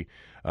us ready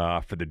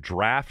for the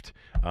draft.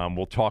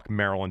 We'll talk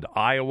Maryland,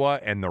 Iowa,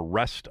 and the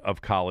rest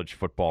of college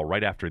football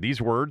right after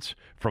these words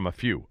from a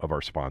few of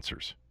our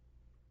sponsors.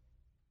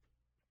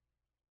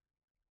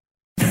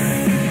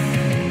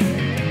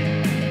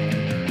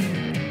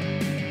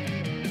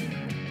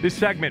 This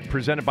segment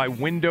presented by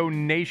Window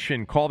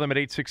Nation. Call them at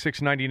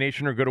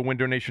 866-90Nation or go to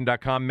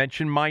windownation.com.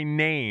 Mention my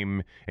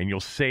name and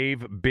you'll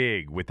save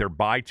big with their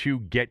buy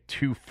two, get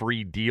two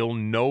free deal.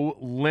 No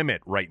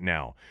limit right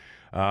now.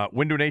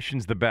 Window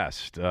Nation's the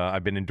best.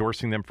 I've been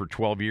endorsing them for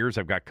 12 years.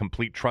 I've got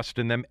complete trust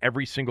in them.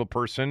 Every single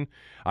person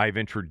I've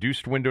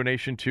introduced Window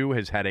Nation to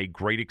has had a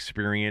great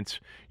experience.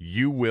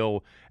 You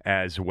will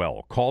as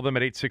well. Call them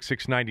at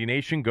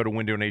 866-90Nation. Go to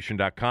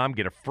windownation.com.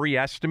 Get a free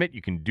estimate.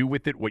 You can do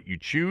with it what you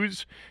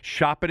choose.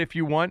 Shop it if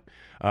you want,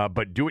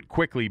 but do it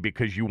quickly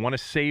because you want to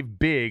save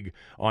big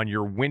on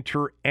your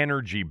winter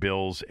energy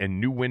bills,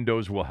 and new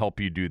windows will help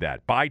you do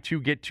that. Buy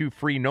two, get two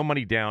free, no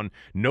money down,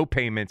 no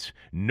payments,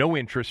 no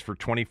interest for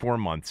 24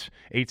 months.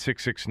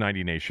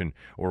 866-90Nation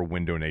or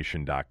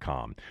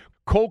windownation.com.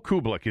 Cole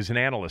Kublik is an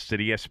analyst at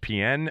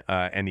ESPN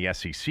and the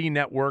SEC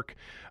Network,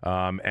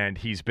 and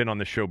he's been on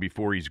the show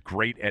before. He's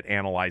great at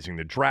analyzing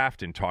the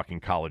draft and talking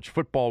college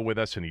football with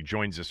us, and he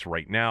joins us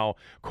right now.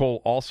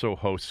 Cole also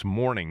hosts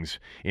mornings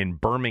in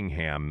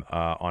Birmingham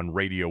on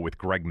radio with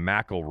Greg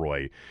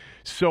McElroy.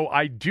 So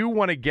I do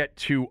want to get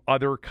to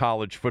other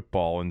college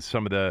football and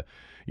some of the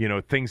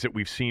things that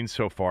we've seen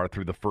so far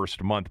through the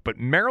first month. But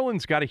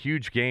Maryland's got a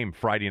huge game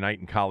Friday night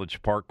in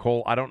College Park.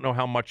 Cole, I don't know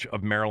how much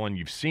of Maryland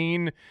you've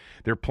seen.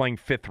 They're playing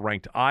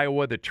 5th-ranked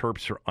Iowa. The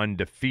Terps are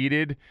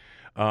undefeated.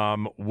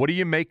 What do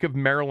you make of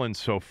Maryland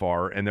so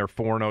far and their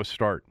 4-0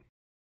 start?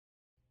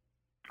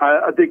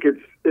 I think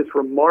it's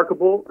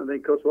remarkable. I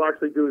think Coach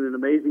Loxley doing an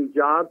amazing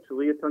job.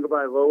 Talia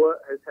Tagovailoa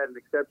has had an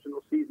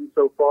exceptional season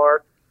so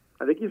far.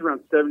 I think he's around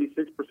 76%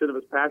 of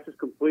his passes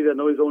completed. I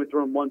know he's only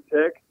thrown one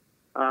pick.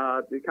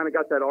 They kind of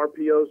got that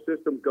RPO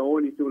system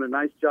going. He's doing a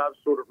nice job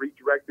sort of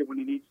redirecting when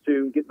he needs to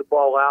and getting the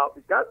ball out.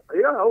 He's got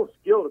a whole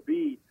skill to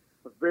be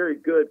a very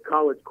good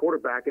college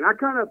quarterback. And I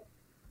kind of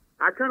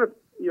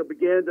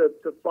began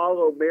to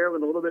follow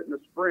Maryland a little bit in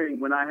the spring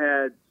when I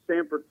had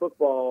Stanford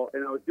football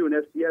and I was doing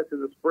FCS in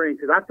the spring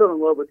because I fell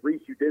in love with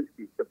Reese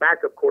Udinsky, the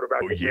backup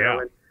quarterback at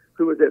Maryland,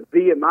 who was at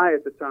VMI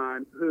at the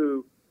time,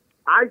 who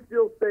I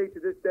still say to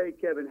this day,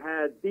 Kevin,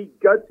 had the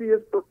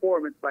gutsiest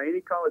performance by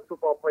any college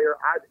football player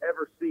I've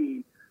ever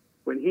seen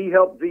when he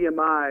helped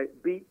VMI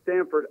beat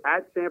Stanford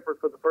at Stanford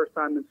for the first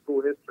time in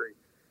school history.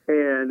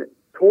 And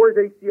tore his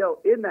ACL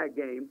in that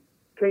game,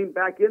 came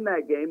back in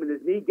that game, and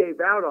his knee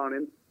gave out on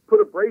him, put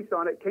a brace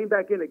on it, came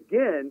back in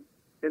again,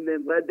 and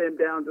then led them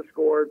down to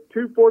score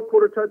 2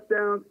 fourth-quarter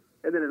touchdowns,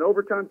 and then an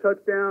overtime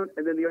touchdown,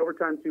 and then the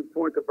overtime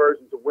 2-point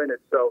conversion to win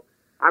it. So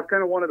I've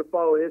kind of wanted to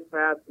follow his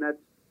path, and that's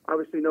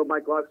obviously no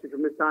Mike Loxley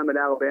from his time in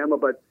Alabama,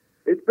 but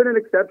it's been an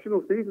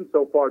exceptional season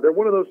so far. They're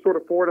one of those sort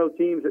of 4-0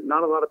 teams that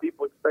not a lot of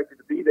people expected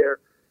to be there,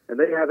 and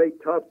they have a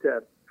tough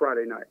test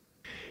Friday night.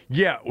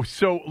 Yeah,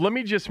 so let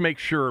me just make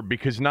sure,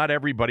 because not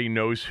everybody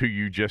knows who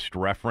you just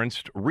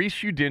referenced. Reese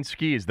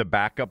Udinsky is the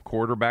backup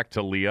quarterback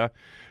to Talia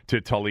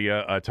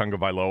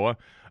Tagovailoa.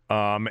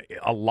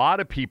 A lot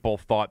of people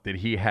thought that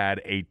he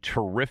had a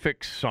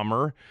terrific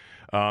summer.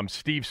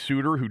 Steve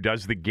Suter, who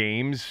does the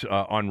games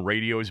on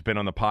radio, has been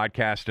on the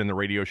podcast and the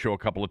radio show a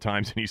couple of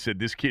times, and he said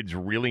this kid's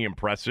really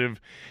impressive.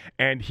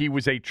 And he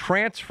was a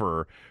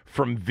transfer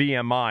from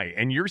VMI.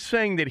 And you're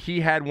saying that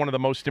he had one of the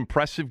most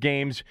impressive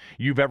games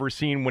you've ever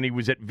seen when he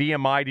was at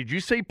VMI. Did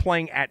you say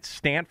playing at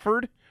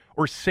Stanford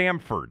or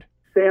Samford?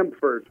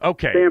 Samford.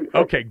 Okay. Samford.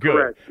 Okay,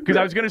 good. Because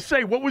I was going to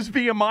say, what was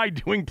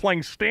VMI doing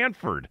playing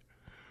Stanford?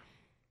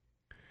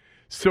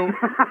 So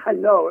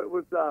no,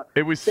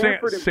 it was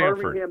Stanford in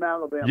Birmingham,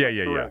 Alabama.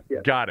 Yeah.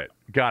 Got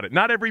it.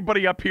 Not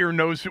everybody up here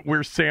knows where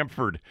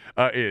Samford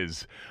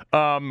is.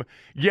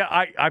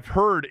 I've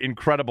heard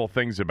incredible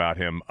things about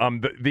him.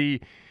 The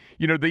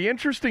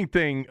interesting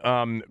thing,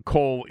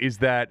 Cole, is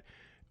that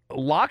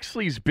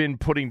Loxley's been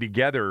putting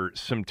together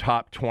some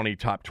top 20,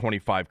 top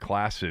 25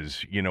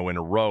 classes, in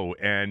a row,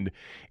 and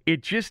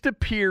it just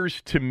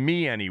appears to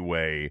me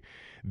anyway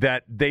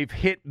that they've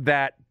hit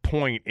that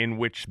point in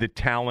which the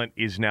talent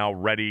is now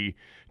ready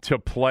to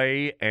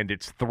play and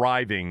it's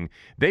thriving.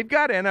 They've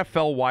got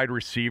NFL wide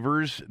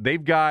receivers.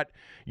 They've got,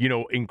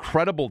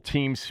 incredible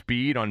team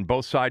speed on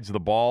both sides of the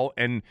ball.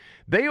 And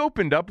they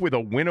opened up with a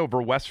win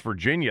over West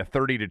Virginia,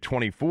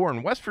 30-24.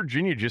 And West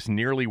Virginia just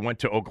nearly went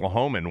to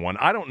Oklahoma and won.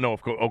 I don't know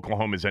if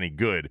Oklahoma is any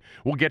good.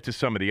 We'll get to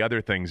some of the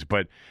other things,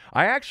 but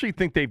I actually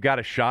think they've got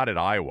a shot at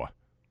Iowa.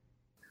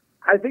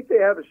 I think they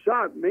have a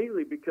shot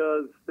mainly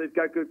because they've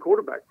got good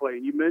quarterback play.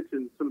 And you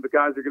mentioned some of the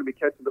guys are going to be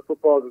catching the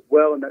footballs as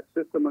well in that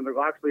system under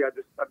Loxley.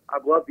 I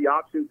love the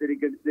options that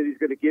he's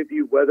going to give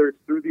you, whether it's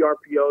through the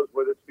RPOs,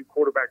 whether it's through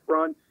quarterback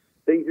run,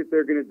 things that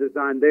they're going to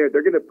design there.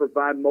 They're going to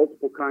provide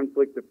multiple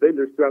conflict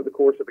defenders throughout the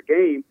course of a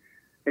game.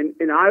 And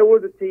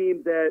Iowa's a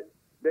team that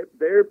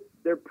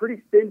they're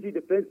pretty stingy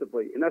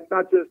defensively. And that's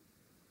not just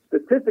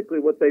statistically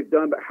what they've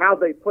done, but how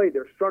they play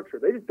their structure.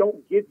 They just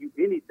don't give you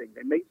anything.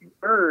 They make you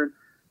earn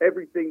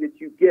everything that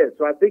you get.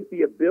 So I think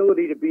the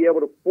ability to be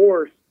able to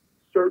force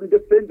certain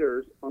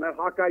defenders on that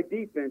Hawkeye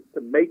defense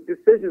to make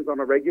decisions on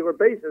a regular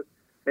basis,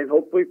 and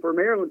hopefully for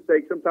Maryland's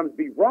sake, sometimes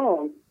be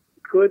wrong,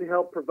 could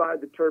help provide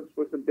the Terps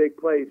with some big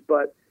plays.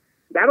 But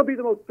that'll be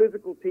the most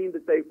physical team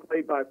that they've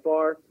played by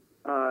far.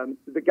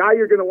 The guy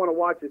you're going to want to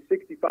watch is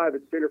 65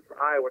 at center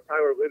for Iowa,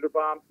 Tyler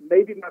Linderbaum,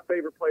 maybe my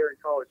favorite player in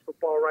college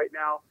football right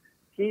now.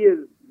 He is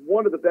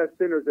one of the best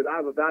centers that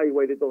I've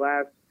evaluated the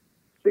last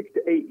 6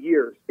 to 8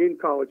 years in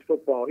college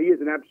football. He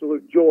is an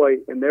absolute joy,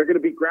 and they're going to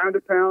be ground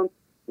and pound,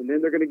 and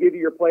then they're going to give you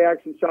your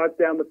play-action shots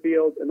down the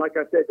field. And like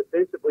I said,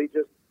 defensively,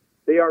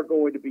 they are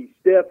going to be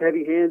stiff,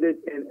 heavy-handed,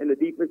 and the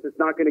defense is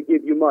not going to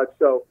give you much.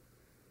 So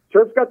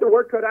Terp's got their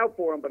work cut out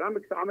for him, but I'm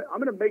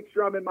going to make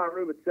sure I'm in my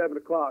room at 7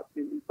 o'clock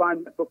and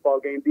find that football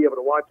game, be able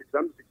to watch it, because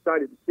I'm just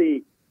excited to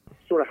see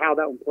sort of how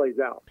that one plays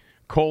out.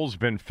 Cole's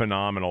been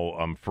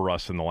phenomenal for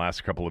us in the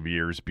last couple of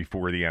years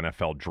before the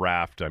NFL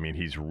draft. I mean,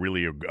 he's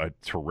really a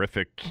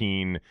terrific,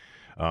 keen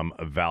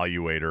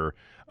evaluator.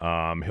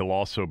 He'll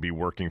also be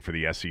working for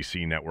the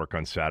SEC network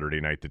on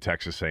Saturday night, the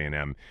Texas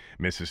A&M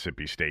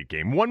Mississippi State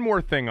game. One more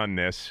thing on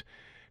this.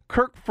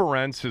 Kirk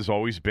Ferentz has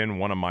always been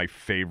one of my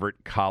favorite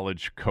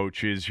college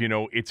coaches. You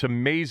know, it's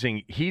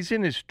amazing. He's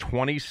in his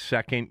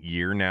 22nd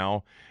year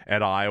now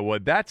at Iowa.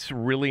 That's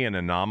really an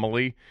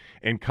anomaly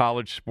in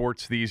college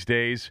sports these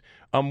days.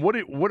 What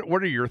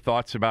are your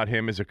thoughts about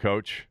him as a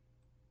coach?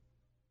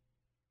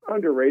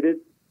 Underrated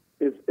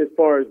as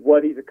far as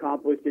what he's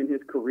accomplished in his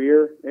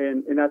career.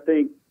 And I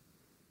think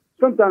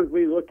sometimes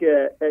we look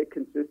at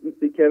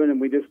consistency, Kevin,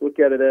 and we just look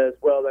at it as,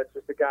 well, that's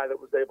just a guy that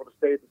was able to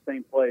stay at the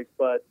same place.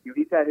 But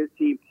he's had his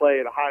team play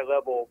at a high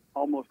level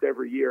almost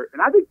every year.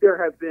 And I think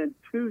there have been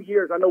 2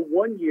 years. I know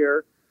 1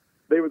 year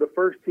they were the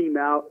first team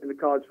out in the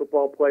college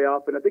football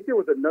playoff, and I think there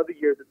was another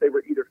year that they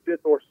were either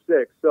 5th or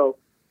 6th. So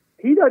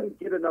he doesn't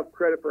get enough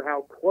credit for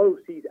how close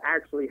he's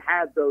actually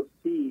had those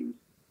teams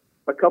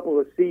a couple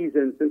of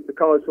seasons since the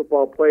college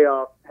football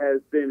playoff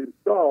has been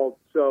installed.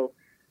 So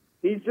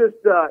he's just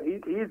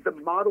he's the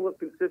model of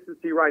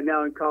consistency right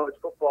now in college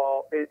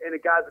football, and a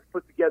guy that's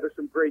put together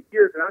some great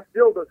years. And I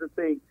still doesn't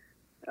think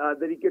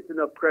that he gets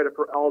enough credit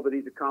for all that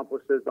he's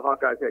accomplished as the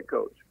Hawkeyes head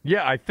coach.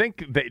 Yeah, I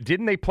think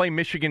didn't they play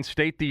Michigan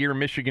State the year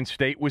Michigan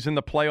State was in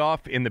the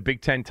playoff in the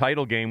Big Ten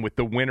title game with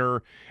the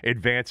winner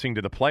advancing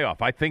to the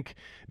playoff? I think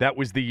that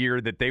was the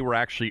year that they were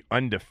actually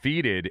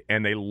undefeated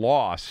and they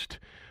lost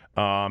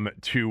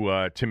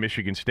to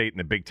Michigan State in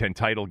the Big Ten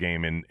title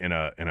game in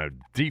a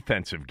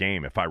defensive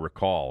game, if I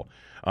recall.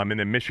 And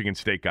then Michigan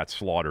State got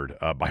slaughtered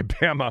by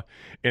Bama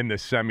in the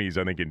semis,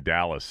 I think, in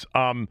Dallas.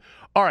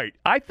 All right,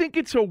 I think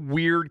it's a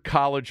weird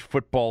college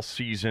football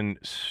season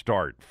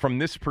start from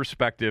this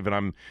perspective, and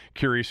I'm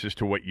curious as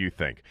to what you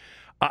think.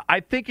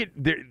 I think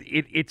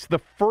it's the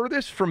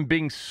furthest from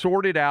being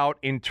sorted out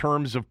in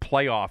terms of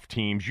playoff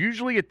teams.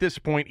 Usually at this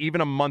point,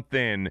 even a month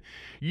in,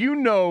 you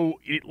know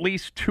at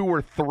least 2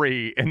 or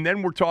 3, and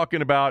then we're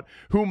talking about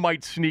who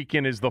might sneak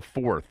in as the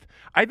 4th.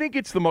 I think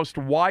it's the most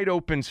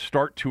wide-open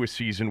start to a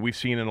season we've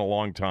seen in a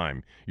long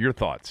time. Your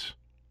thoughts?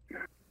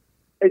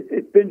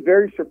 It's been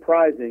very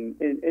surprising,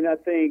 and I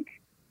think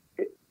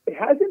it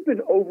hasn't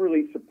been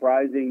overly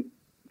surprising,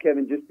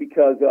 Kevin, just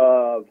because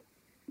of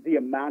the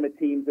amount of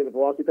teams that have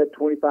lost. We've had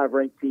 25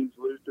 ranked teams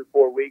lose through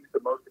 4 weeks, the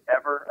most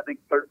ever. I think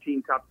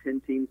 13 top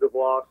 10 teams have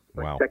lost,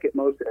 wow. Second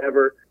most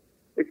ever.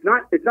 It's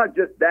not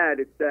just that.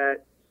 It's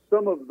that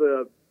some of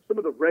the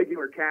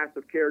regular cast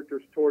of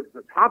characters towards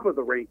the top of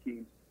the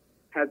rankings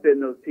have been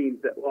those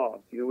teams that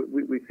lost. You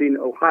know, we've seen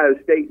Ohio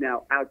State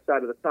now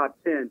outside of the top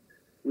 10.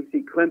 We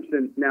see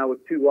Clemson now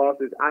with 2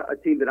 losses, a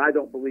team that I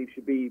don't believe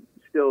should be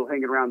still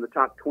hanging around the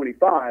top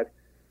 25.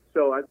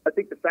 So I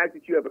think the fact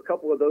that you have a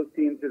couple of those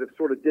teams that have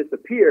sort of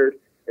disappeared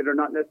and are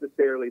not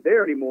necessarily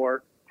there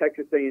anymore,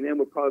 Texas A&M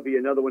would probably be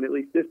another one, at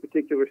least this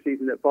particular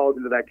season, that falls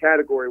into that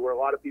category where a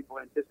lot of people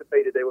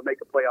anticipated they would make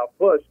a playoff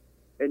push,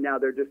 and now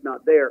they're just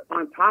not there.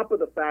 On top of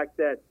the fact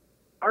that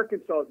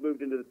Arkansas has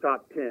moved into the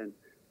top 10.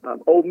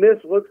 Ole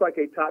Miss looks like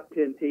a top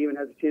 10 team and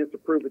has a chance to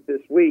prove it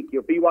this week. You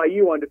know,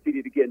 BYU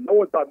undefeated again. No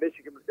one thought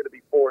Michigan was going to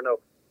be 4-0.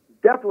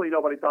 Definitely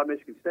nobody thought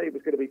Michigan State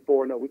was going to be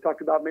 4-0. We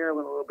talked about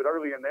Maryland a little bit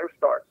earlier in their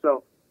start.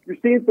 So you're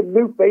seeing some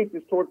new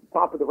faces towards the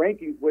top of the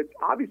rankings, which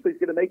obviously is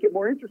going to make it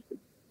more interesting.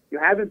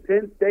 You're having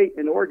Penn State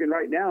and Oregon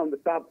right now in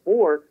the top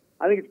 4.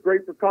 I think it's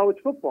great for college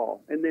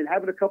football. And then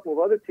having a couple of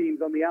other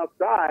teams on the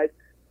outside,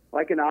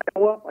 like in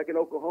Iowa, like in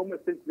Oklahoma,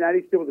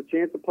 Cincinnati still with a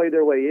chance to play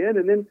their way in.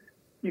 And then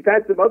you've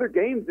had some other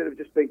games that have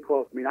just been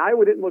close. I mean,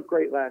 Iowa didn't look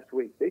great last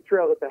week. They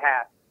trailed at the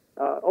half.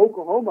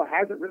 Oklahoma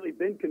hasn't really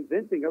been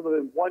convincing other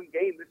than one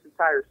game this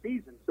entire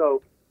season.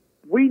 So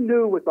we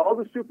knew with all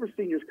the super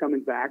seniors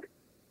coming back,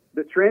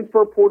 the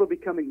transfer portal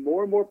becoming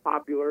more and more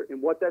popular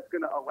and what that's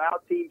going to allow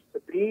teams to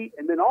be.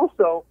 And then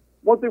also,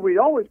 one thing we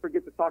always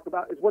forget to talk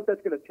about is what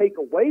that's going to take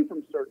away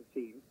from certain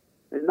teams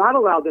and not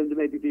allow them to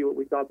maybe be what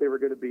we thought they were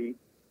going to be.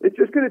 It's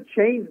just going to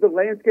change the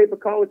landscape of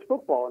college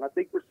football. And I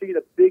think we're seeing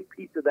a big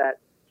piece of that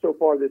so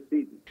far this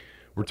season.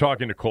 We're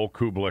talking to Cole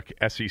Kublik,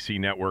 SEC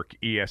Network,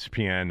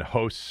 ESPN,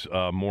 hosts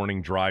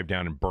Morning Drive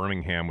down in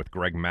Birmingham with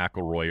Greg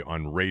McElroy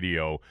on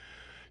radio.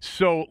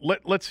 So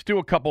let's do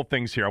a couple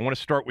things here. I want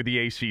to start with the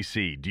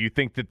ACC. Do you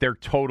think that they're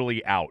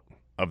totally out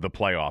of the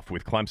playoff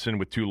with Clemson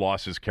with 2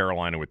 losses,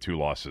 Carolina with 2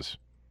 losses?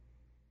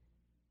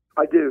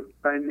 I do.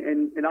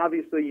 And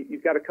obviously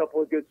you've got a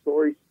couple of good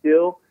stories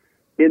still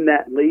in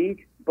that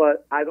league,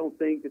 but I don't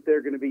think that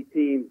they're going to be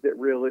teams that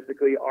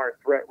realistically are a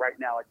threat right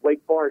now. Like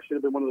Wake Forest should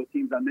have been one of those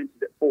teams I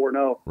mentioned at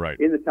 4-0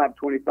 in the top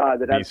 25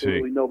 that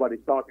absolutely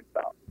nobody's talking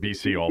about.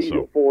 BC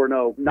also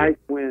 4-0, nice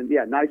win.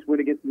 Yeah, nice win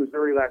against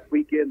Missouri last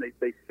weekend.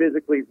 They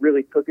physically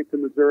really took it to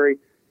Missouri,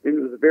 and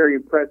it was a very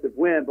impressive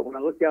win. But when I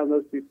look down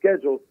those two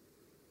schedules,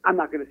 I'm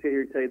not going to sit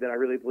here and tell you that I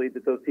really believe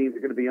that those teams are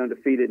going to be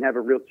undefeated and have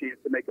a real chance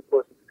to make a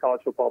push at the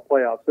college football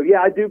playoffs. So, yeah,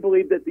 I do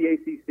believe that the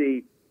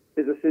ACC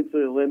is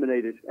essentially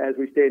eliminated as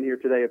we stand here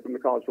today from the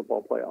college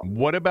football playoff.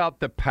 What about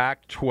the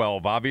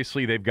Pac-12?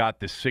 Obviously, they've got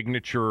the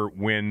signature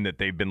win that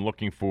they've been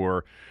looking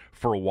for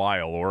a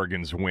while,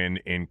 Oregon's win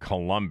in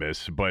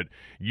Columbus. But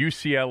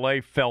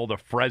UCLA fell to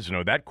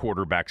Fresno. That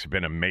quarterback's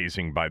been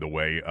amazing, by the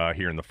way,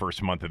 here in the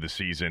first month of the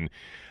season.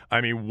 I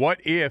mean,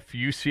 what if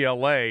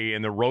UCLA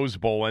in the Rose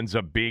Bowl ends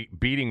up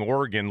beating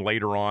Oregon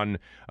later on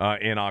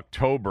in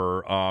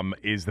October?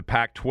 Does the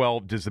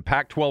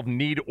Pac-12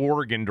 need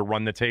Oregon to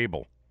run the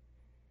table?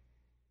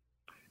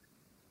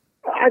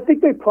 I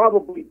think they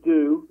probably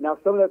do. Now,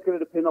 some of that's going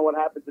to depend on what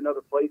happens in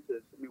other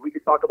places. I mean, we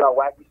could talk about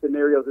wacky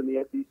scenarios in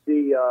the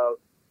SEC,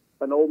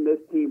 an Ole Miss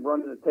team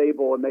running the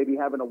table and maybe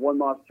having a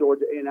one-loss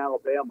Georgia and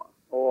Alabama,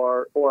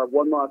 or a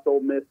one-loss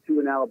Ole Miss, two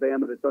in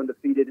Alabama that's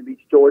undefeated and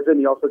beats Georgia,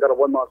 and you also got a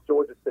one-loss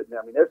Georgia sitting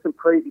there. I mean, there's some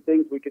crazy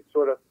things we could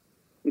sort of,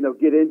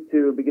 get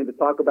into and begin to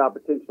talk about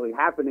potentially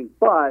happening.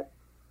 But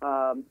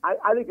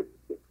I think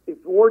if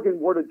Oregon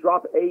were to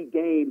drop a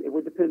game, it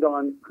would depend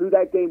on who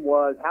that game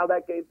was, how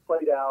that game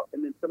played out,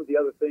 and then some of the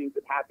other things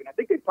that happened. I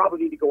think they probably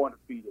need to go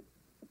undefeated.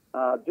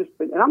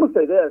 And I'm going to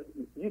say this,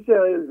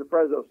 UCLA losing to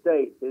Fresno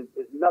State is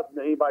nothing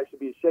that anybody should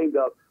be ashamed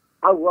of.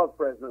 I love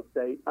Fresno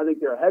State. I think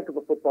they're a heck of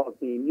a football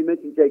team. You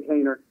mentioned Jake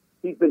Hayner.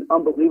 He's been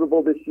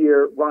unbelievable this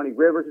year. Ronnie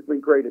Rivers has been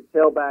great at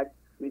tailback.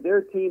 I mean, they're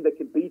a team that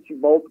can beat you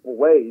multiple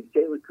ways.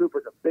 Jalen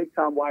Cooper's a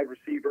big-time wide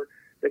receiver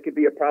that could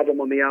be a problem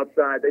on the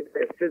outside. They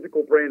play a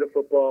physical brand of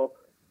football.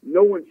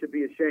 No one should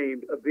be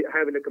ashamed of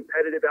having a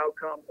competitive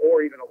outcome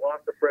or even a loss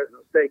to Fresno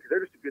State because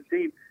they're just a good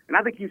team. And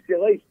I think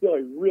UCLA is still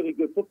a really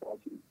good football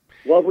team.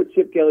 Love what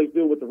Chip Kelly's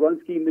doing with the run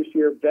scheme this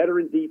year,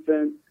 veteran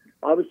defense,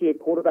 obviously a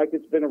quarterback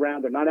that's been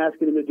around. They're not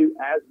asking him to do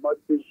as much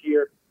this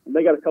year, and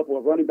they got a couple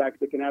of running backs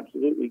that can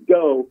absolutely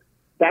go.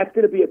 That's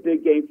going to be a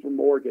big game from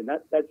Oregon.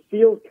 That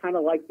feels kind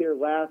of like their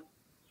last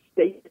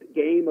state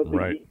game of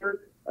the year,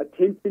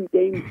 attention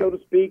game, so to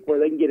speak, where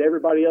they can get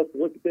everybody else to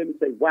look at them and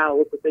say, wow,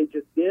 look what they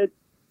just did.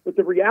 But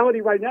the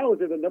reality right now is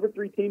they're the number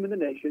 3 team in the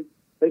nation.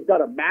 They've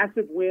got a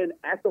massive win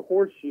at the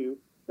Horseshoe,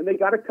 and they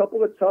got a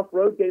couple of tough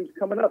road games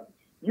coming up.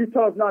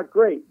 Utah's not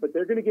great, but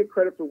they're going to get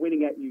credit for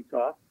winning at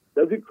Utah.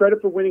 They'll get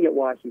credit for winning at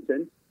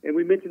Washington. And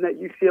we mentioned that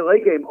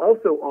UCLA game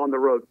also on the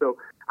road. So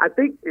I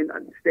think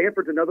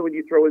Stanford's another one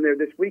you throw in there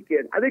this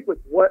weekend. I think with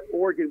what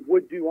Oregon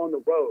would do on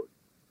the road,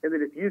 and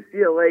then if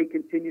UCLA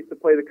continues to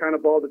play the kind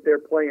of ball that they're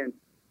playing,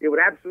 it would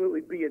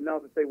absolutely be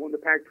enough if they won the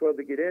Pac-12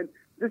 to get in.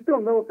 Just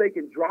don't know if they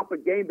can drop a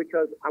game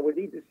because I would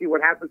need to see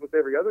what happens with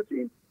every other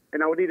team,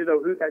 and I would need to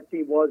know who that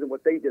team was and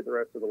what they did the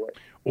rest of the way.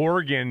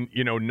 Oregon,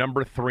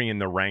 number 3 in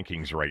the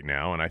rankings right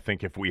now, and I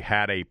think if we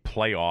had a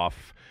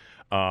playoff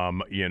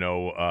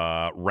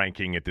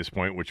ranking at this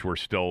point, which we're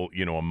still,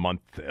 a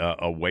month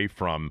away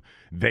from,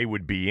 they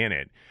would be in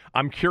it.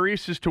 I'm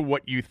curious as to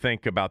what you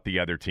think about the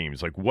other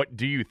teams. Like, what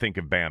do you think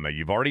of Bama?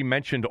 You've already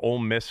mentioned Ole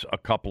Miss a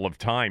couple of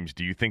times.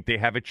 Do you think they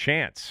have a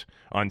chance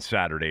on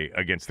Saturday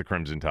against the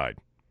Crimson Tide?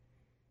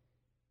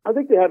 I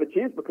think they have a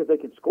chance because they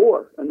can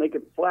score, and they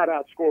can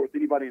flat-out score with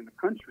anybody in the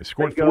country. They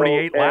scored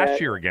 48 last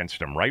year against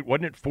them, right?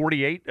 Wasn't it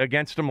 48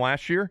 against them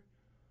last year?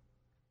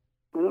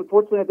 And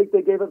unfortunately, I think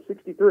they gave up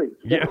 63.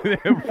 Yeah,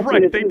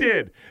 right. They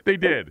did. They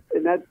did.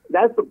 And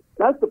that's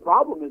the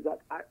problem is that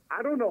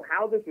I don't know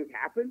how this has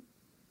happened,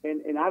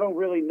 and I don't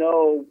really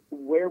know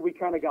where we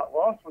kind of got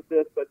lost with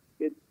this. But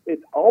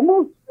it's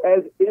almost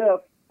as if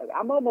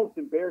I'm almost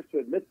embarrassed to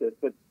admit this,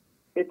 but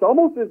it's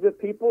almost as if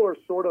people are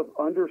sort of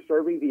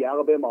underserving the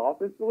Alabama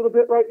offense a little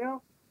bit right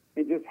now,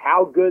 and just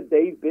how good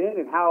they've been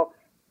and how.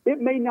 It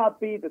may not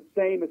be the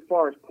same as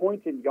far as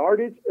points and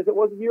yardage as it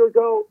was a year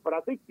ago, but I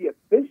think the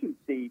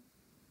efficiency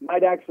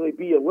might actually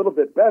be a little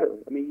bit better.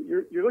 I mean,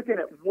 you're looking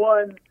at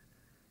one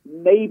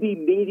maybe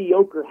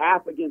mediocre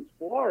half against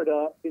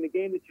Florida in a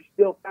game that you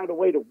still found a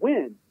way to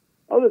win.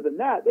 Other than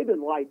that, they've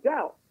been lights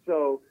out.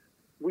 So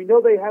we know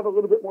they have a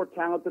little bit more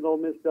talent than Ole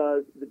Miss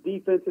does. The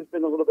defense has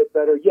been a little bit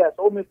better. Yes,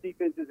 Ole Miss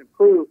defense has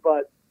improved,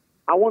 but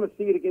I want to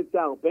see it against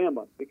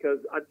Alabama because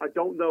I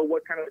don't know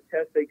what kind of a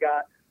test they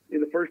got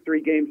in the first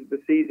 3 games of the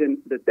season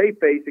that they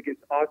face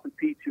against Austin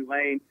Peay,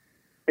 Tulane,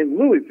 and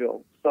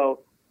Louisville.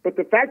 But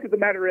the fact of the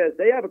matter is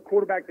they have a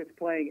quarterback that's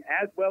playing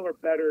as well or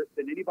better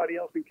than anybody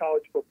else in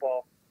college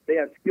football. They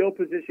have skill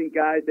position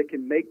guys that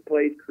can make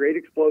plays, create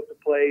explosive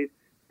plays,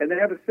 and they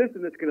have a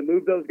system that's going to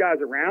move those guys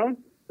around.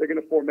 They're going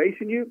to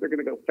formation you. They're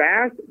going to go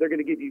fast. They're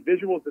going to give you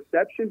visual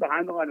deception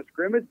behind the line of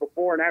scrimmage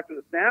before and after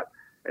the snap,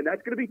 and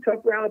that's going to be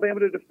tough for Alabama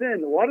to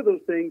defend. A lot of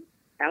those things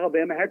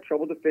Alabama had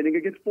trouble defending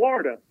against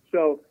Florida.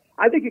 So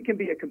I think it can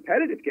be a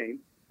competitive game.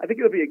 I think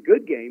it'll be a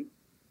good game.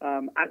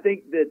 I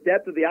think the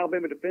depth of the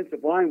Alabama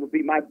defensive line would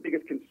be my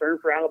biggest concern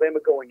for Alabama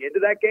going into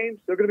that game.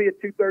 Still going to be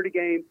a 2:30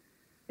 game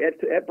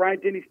at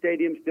Bryant-Denny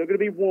Stadium. Still going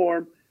to be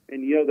warm.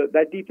 And,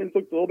 that defense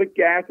looked a little bit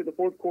gassed in the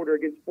fourth quarter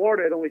against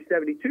Florida at only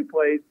 72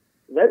 plays.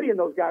 Levy and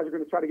those guys are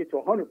going to try to get to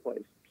 100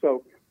 plays.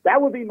 So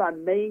that would be my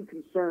main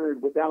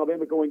concern with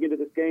Alabama going into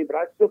this game. But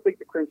I still think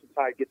the Crimson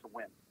Tide gets a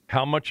win.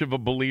 How much of a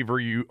believer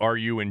are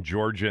you in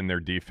Georgia and their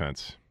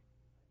defense?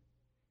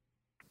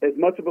 As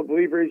much of a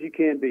believer as you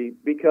can be,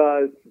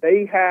 because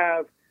they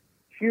have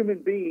human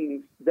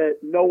beings that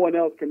no one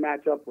else can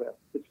match up with.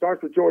 It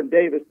starts with Jordan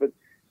Davis, but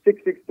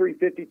 6'6",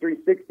 350,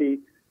 360.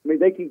 I mean,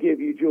 they can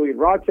give you Julian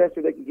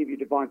Rochester. They can give you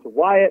Devonta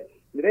Wyatt.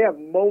 I mean, they have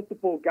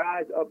multiple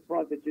guys up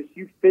front that just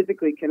you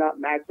physically cannot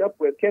match up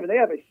with. Kevin, they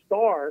have a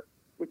star,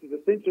 which is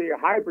essentially a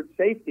hybrid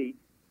safety,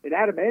 in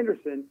Adam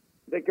Anderson,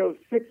 that goes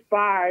 6'5",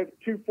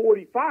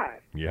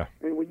 245. Yeah.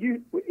 And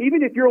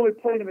even if you're only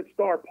playing him at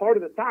star part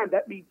of the time,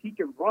 that means he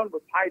can run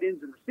with tight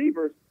ends and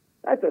receivers.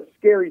 That's a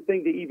scary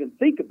thing to even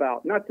think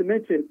about, not to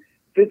mention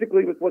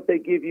physically with what they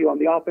give you on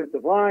the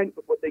offensive line,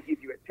 with what they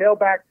give you at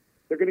tailback.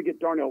 They're going to get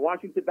Darnell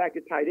Washington back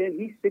at tight end.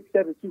 He's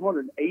 6'7",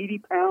 280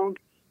 pounds.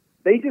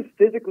 They just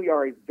physically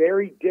are a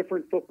very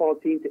different football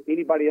team to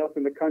anybody else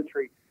in the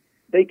country.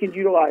 They can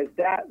utilize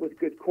that with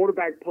good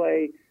quarterback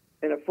play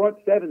and a front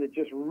seven that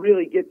just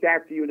really gets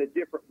after you in a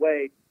different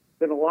way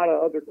than a lot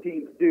of other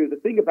teams do. The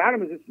thing about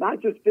them is it's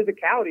not just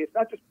physicality. It's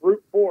not just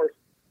brute force.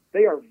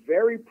 They are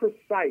very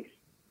precise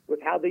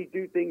with how they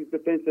do things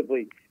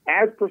defensively,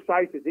 as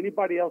precise as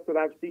anybody else that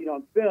I've seen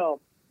on film,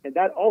 and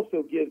that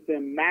also gives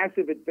them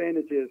massive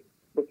advantages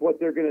with what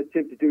they're going to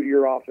attempt to do to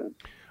your offense.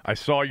 I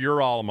saw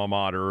your alma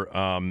mater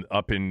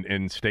up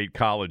in State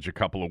College a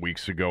couple of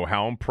weeks ago.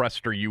 How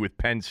impressed are you with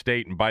Penn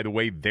State? And by the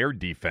way, their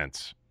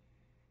defense?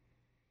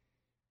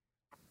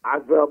 I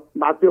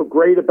feel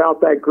great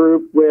about that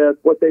group with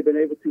what they've been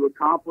able to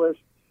accomplish.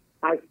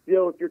 I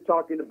still, if you're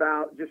talking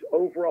about just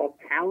overall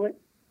talent,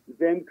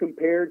 them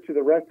compared to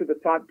the rest of the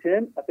top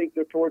 10, I think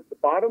they're towards the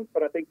bottom,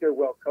 but I think they're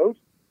well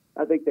coached.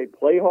 I think they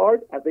play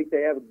hard. I think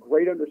they have a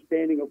great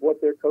understanding of what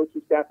their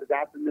coaching staff is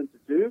asking them to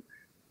do.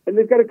 And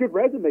they've got a good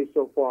resume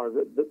so far.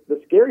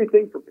 The scary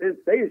thing for Penn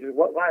State is just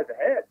what lies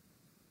ahead.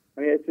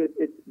 I mean,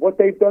 it's what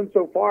they've done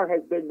so far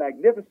has been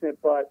magnificent,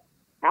 but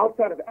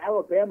outside of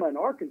Alabama and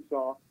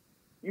Arkansas,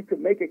 you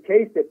could make a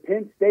case that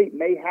Penn State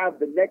may have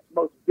the next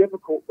most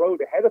difficult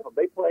road ahead of them.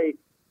 They play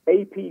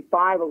AP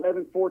 5,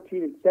 11,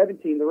 14, and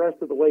 17 the rest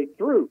of the way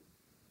through.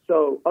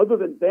 So other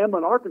than Bama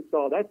and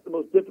Arkansas, that's the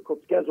most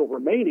difficult schedule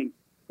remaining.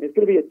 And it's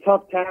going to be a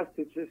tough task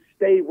to just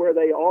stay where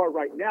they are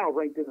right now,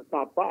 ranked in the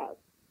top 5.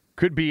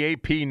 Could be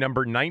AP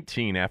number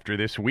 19 after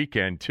this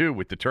weekend, too,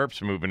 with the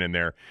Terps moving in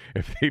there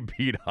if they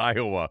beat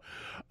Iowa.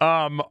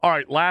 All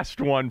right, last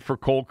one for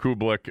Cole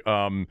Kublik.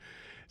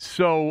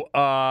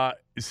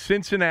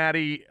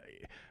 Cincinnati,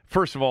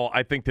 first of all,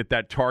 I think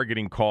that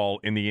targeting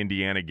call in the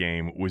Indiana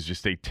game was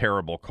just a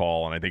terrible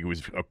call, and I think it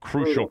was a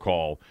crucial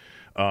call.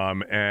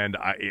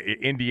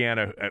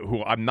 Indiana,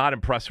 who I'm not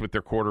impressed with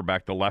their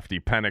quarterback, the lefty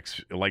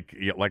Penix,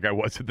 like I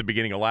was at the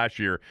beginning of last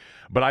year,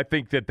 but I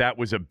think that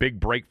was a big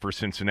break for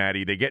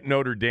Cincinnati. They get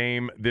Notre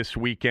Dame this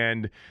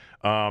weekend.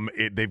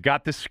 They've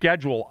got the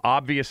schedule,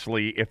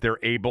 obviously, if they're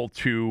able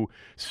to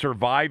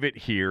survive it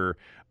here.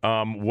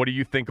 What do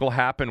you think will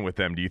happen with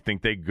them? Do you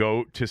think they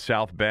go to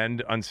South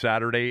Bend on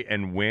Saturday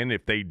and win?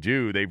 If they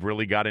do, they've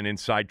really got an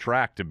inside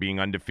track to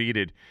being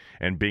undefeated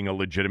and being a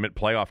legitimate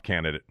playoff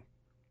candidate.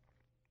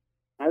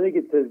 I think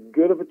it's as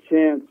good of a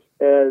chance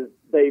as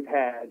they've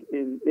had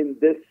in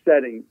this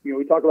setting.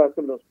 We talk about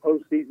some of those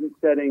postseason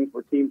settings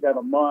where teams have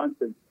a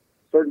month and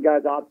certain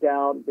guys opt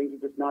out and things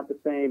are just not the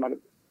same.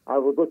 I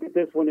would look at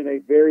this one in a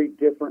very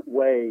different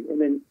way. And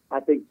then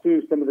I think,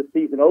 too, some of the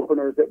season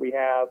openers that we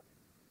have,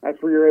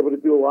 that's where you're able to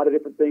do a lot of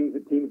different things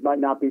that teams might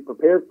not be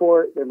prepared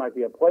for. There might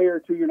be a player or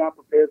two you're not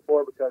prepared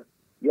for because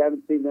you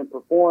haven't seen them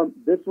perform.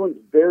 This one's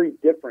very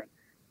different.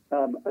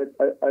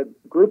 A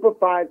group of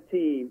 5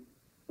 team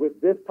with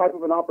this type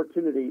of an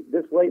opportunity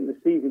this late in the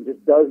season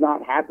just does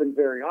not happen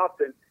very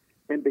often.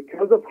 And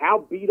because of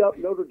how beat up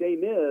Notre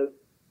Dame is,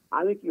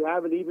 I think you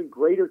have an even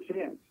greater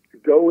chance to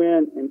go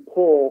in and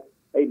pull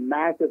a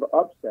massive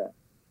upset.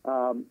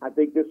 I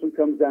think this one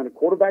comes down to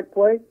quarterback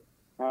play.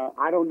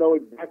 I don't know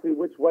exactly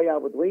which way I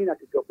would lean. I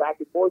could go back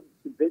and forth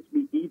and convince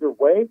me either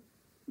way.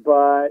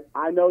 But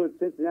I know that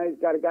Cincinnati's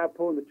got a guy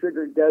pulling the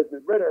trigger in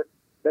Desmond Ridder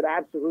that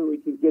absolutely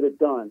can get it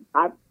done.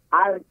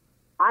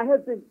 I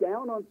have been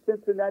down on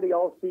Cincinnati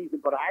all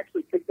season, but I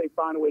actually think they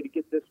find a way to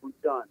get this one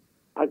done.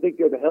 I think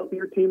they're the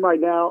healthier team right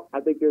now. I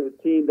think they're the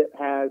team that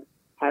has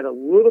had a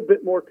little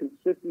bit more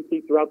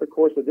consistency throughout the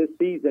course of this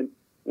season.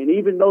 And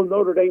even though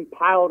Notre Dame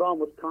piled on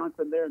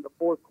Wisconsin there in the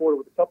fourth quarter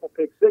with a couple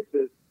pick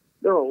sixes,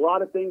 there are a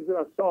lot of things that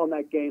I saw in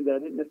that game that I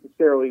didn't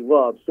necessarily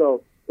love.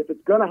 So if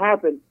it's going to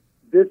happen,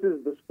 this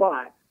is the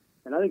spot.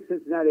 And I think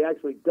Cincinnati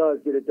actually does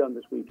get it done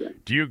this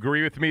weekend. Do you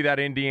agree with me that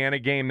Indiana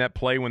game, that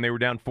play when they were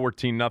down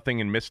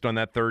 14-0 and missed on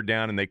that third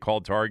down and they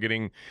called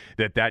targeting,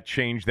 that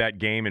changed that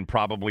game and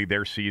probably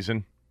their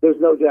season?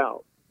 There's no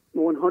doubt.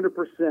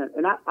 100%.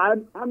 And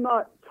I'm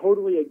not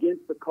totally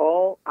against the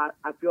call. I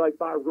feel like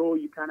by rule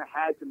you kind of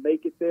had to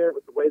make it there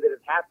with the way that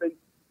it happened.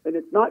 And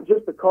it's not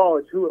just the call,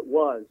 it's who it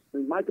was. I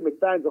mean, Micah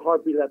McFadden's the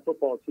heartbeat of that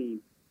football team.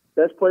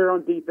 Best player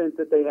on defense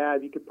that they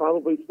have. You could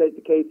probably state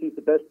the case he's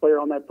the best player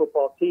on that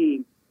football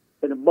team.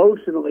 And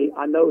emotionally,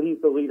 I know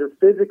he's the leader.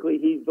 Physically,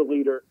 he's the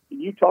leader.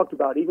 And you talked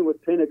about, even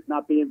with Penix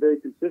not being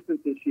very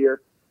consistent this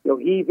year,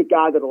 he's the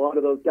guy that a lot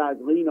of those guys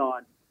lean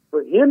on.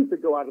 For him to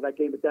go out of that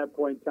game at that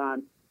point in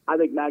time, I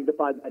think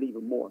magnified that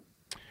even more.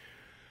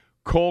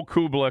 Cole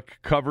Kublik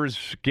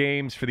covers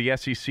games for the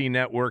SEC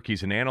Network.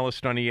 He's an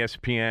analyst on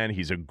ESPN.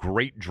 He's a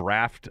great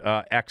draft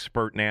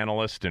expert and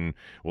analyst, and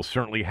we'll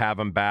certainly have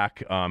him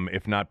back,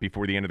 if not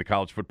before the end of the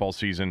college football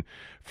season,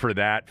 for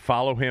that.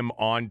 Follow him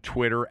on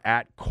Twitter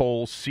at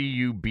Cole,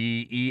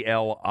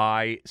 Cubelic.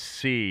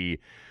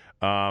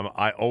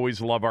 I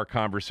always love our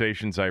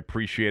conversations. I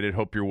appreciate it.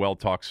 Hope you're well.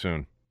 Talk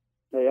soon.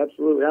 Hey,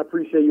 absolutely. I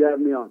appreciate you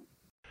having me on.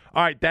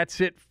 All right, that's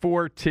it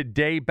for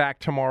today. Back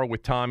tomorrow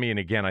with Tommy. And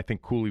again, I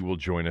think Cooley will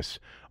join us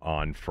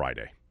on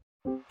Friday.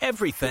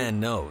 Every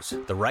fan knows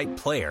the right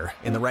player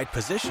in the right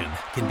position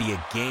can be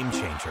a game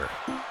changer.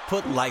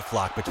 Put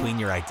LifeLock between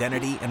your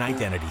identity and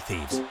identity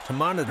thieves to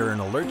monitor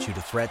and alert you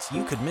to threats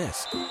you could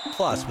miss.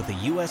 Plus, with a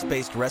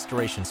U.S.-based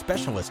restoration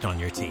specialist on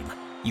your team,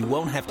 you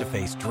won't have to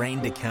face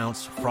drained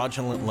accounts,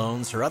 fraudulent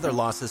loans, or other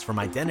losses from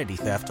identity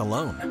theft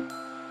alone.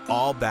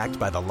 All backed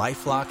by the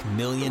LifeLock $1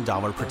 Million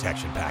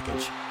Protection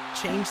Package.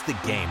 Change the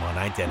game on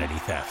identity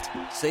theft.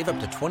 Save up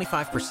to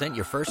 25%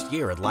 your first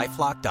year at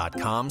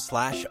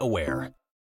LifeLock.com/aware.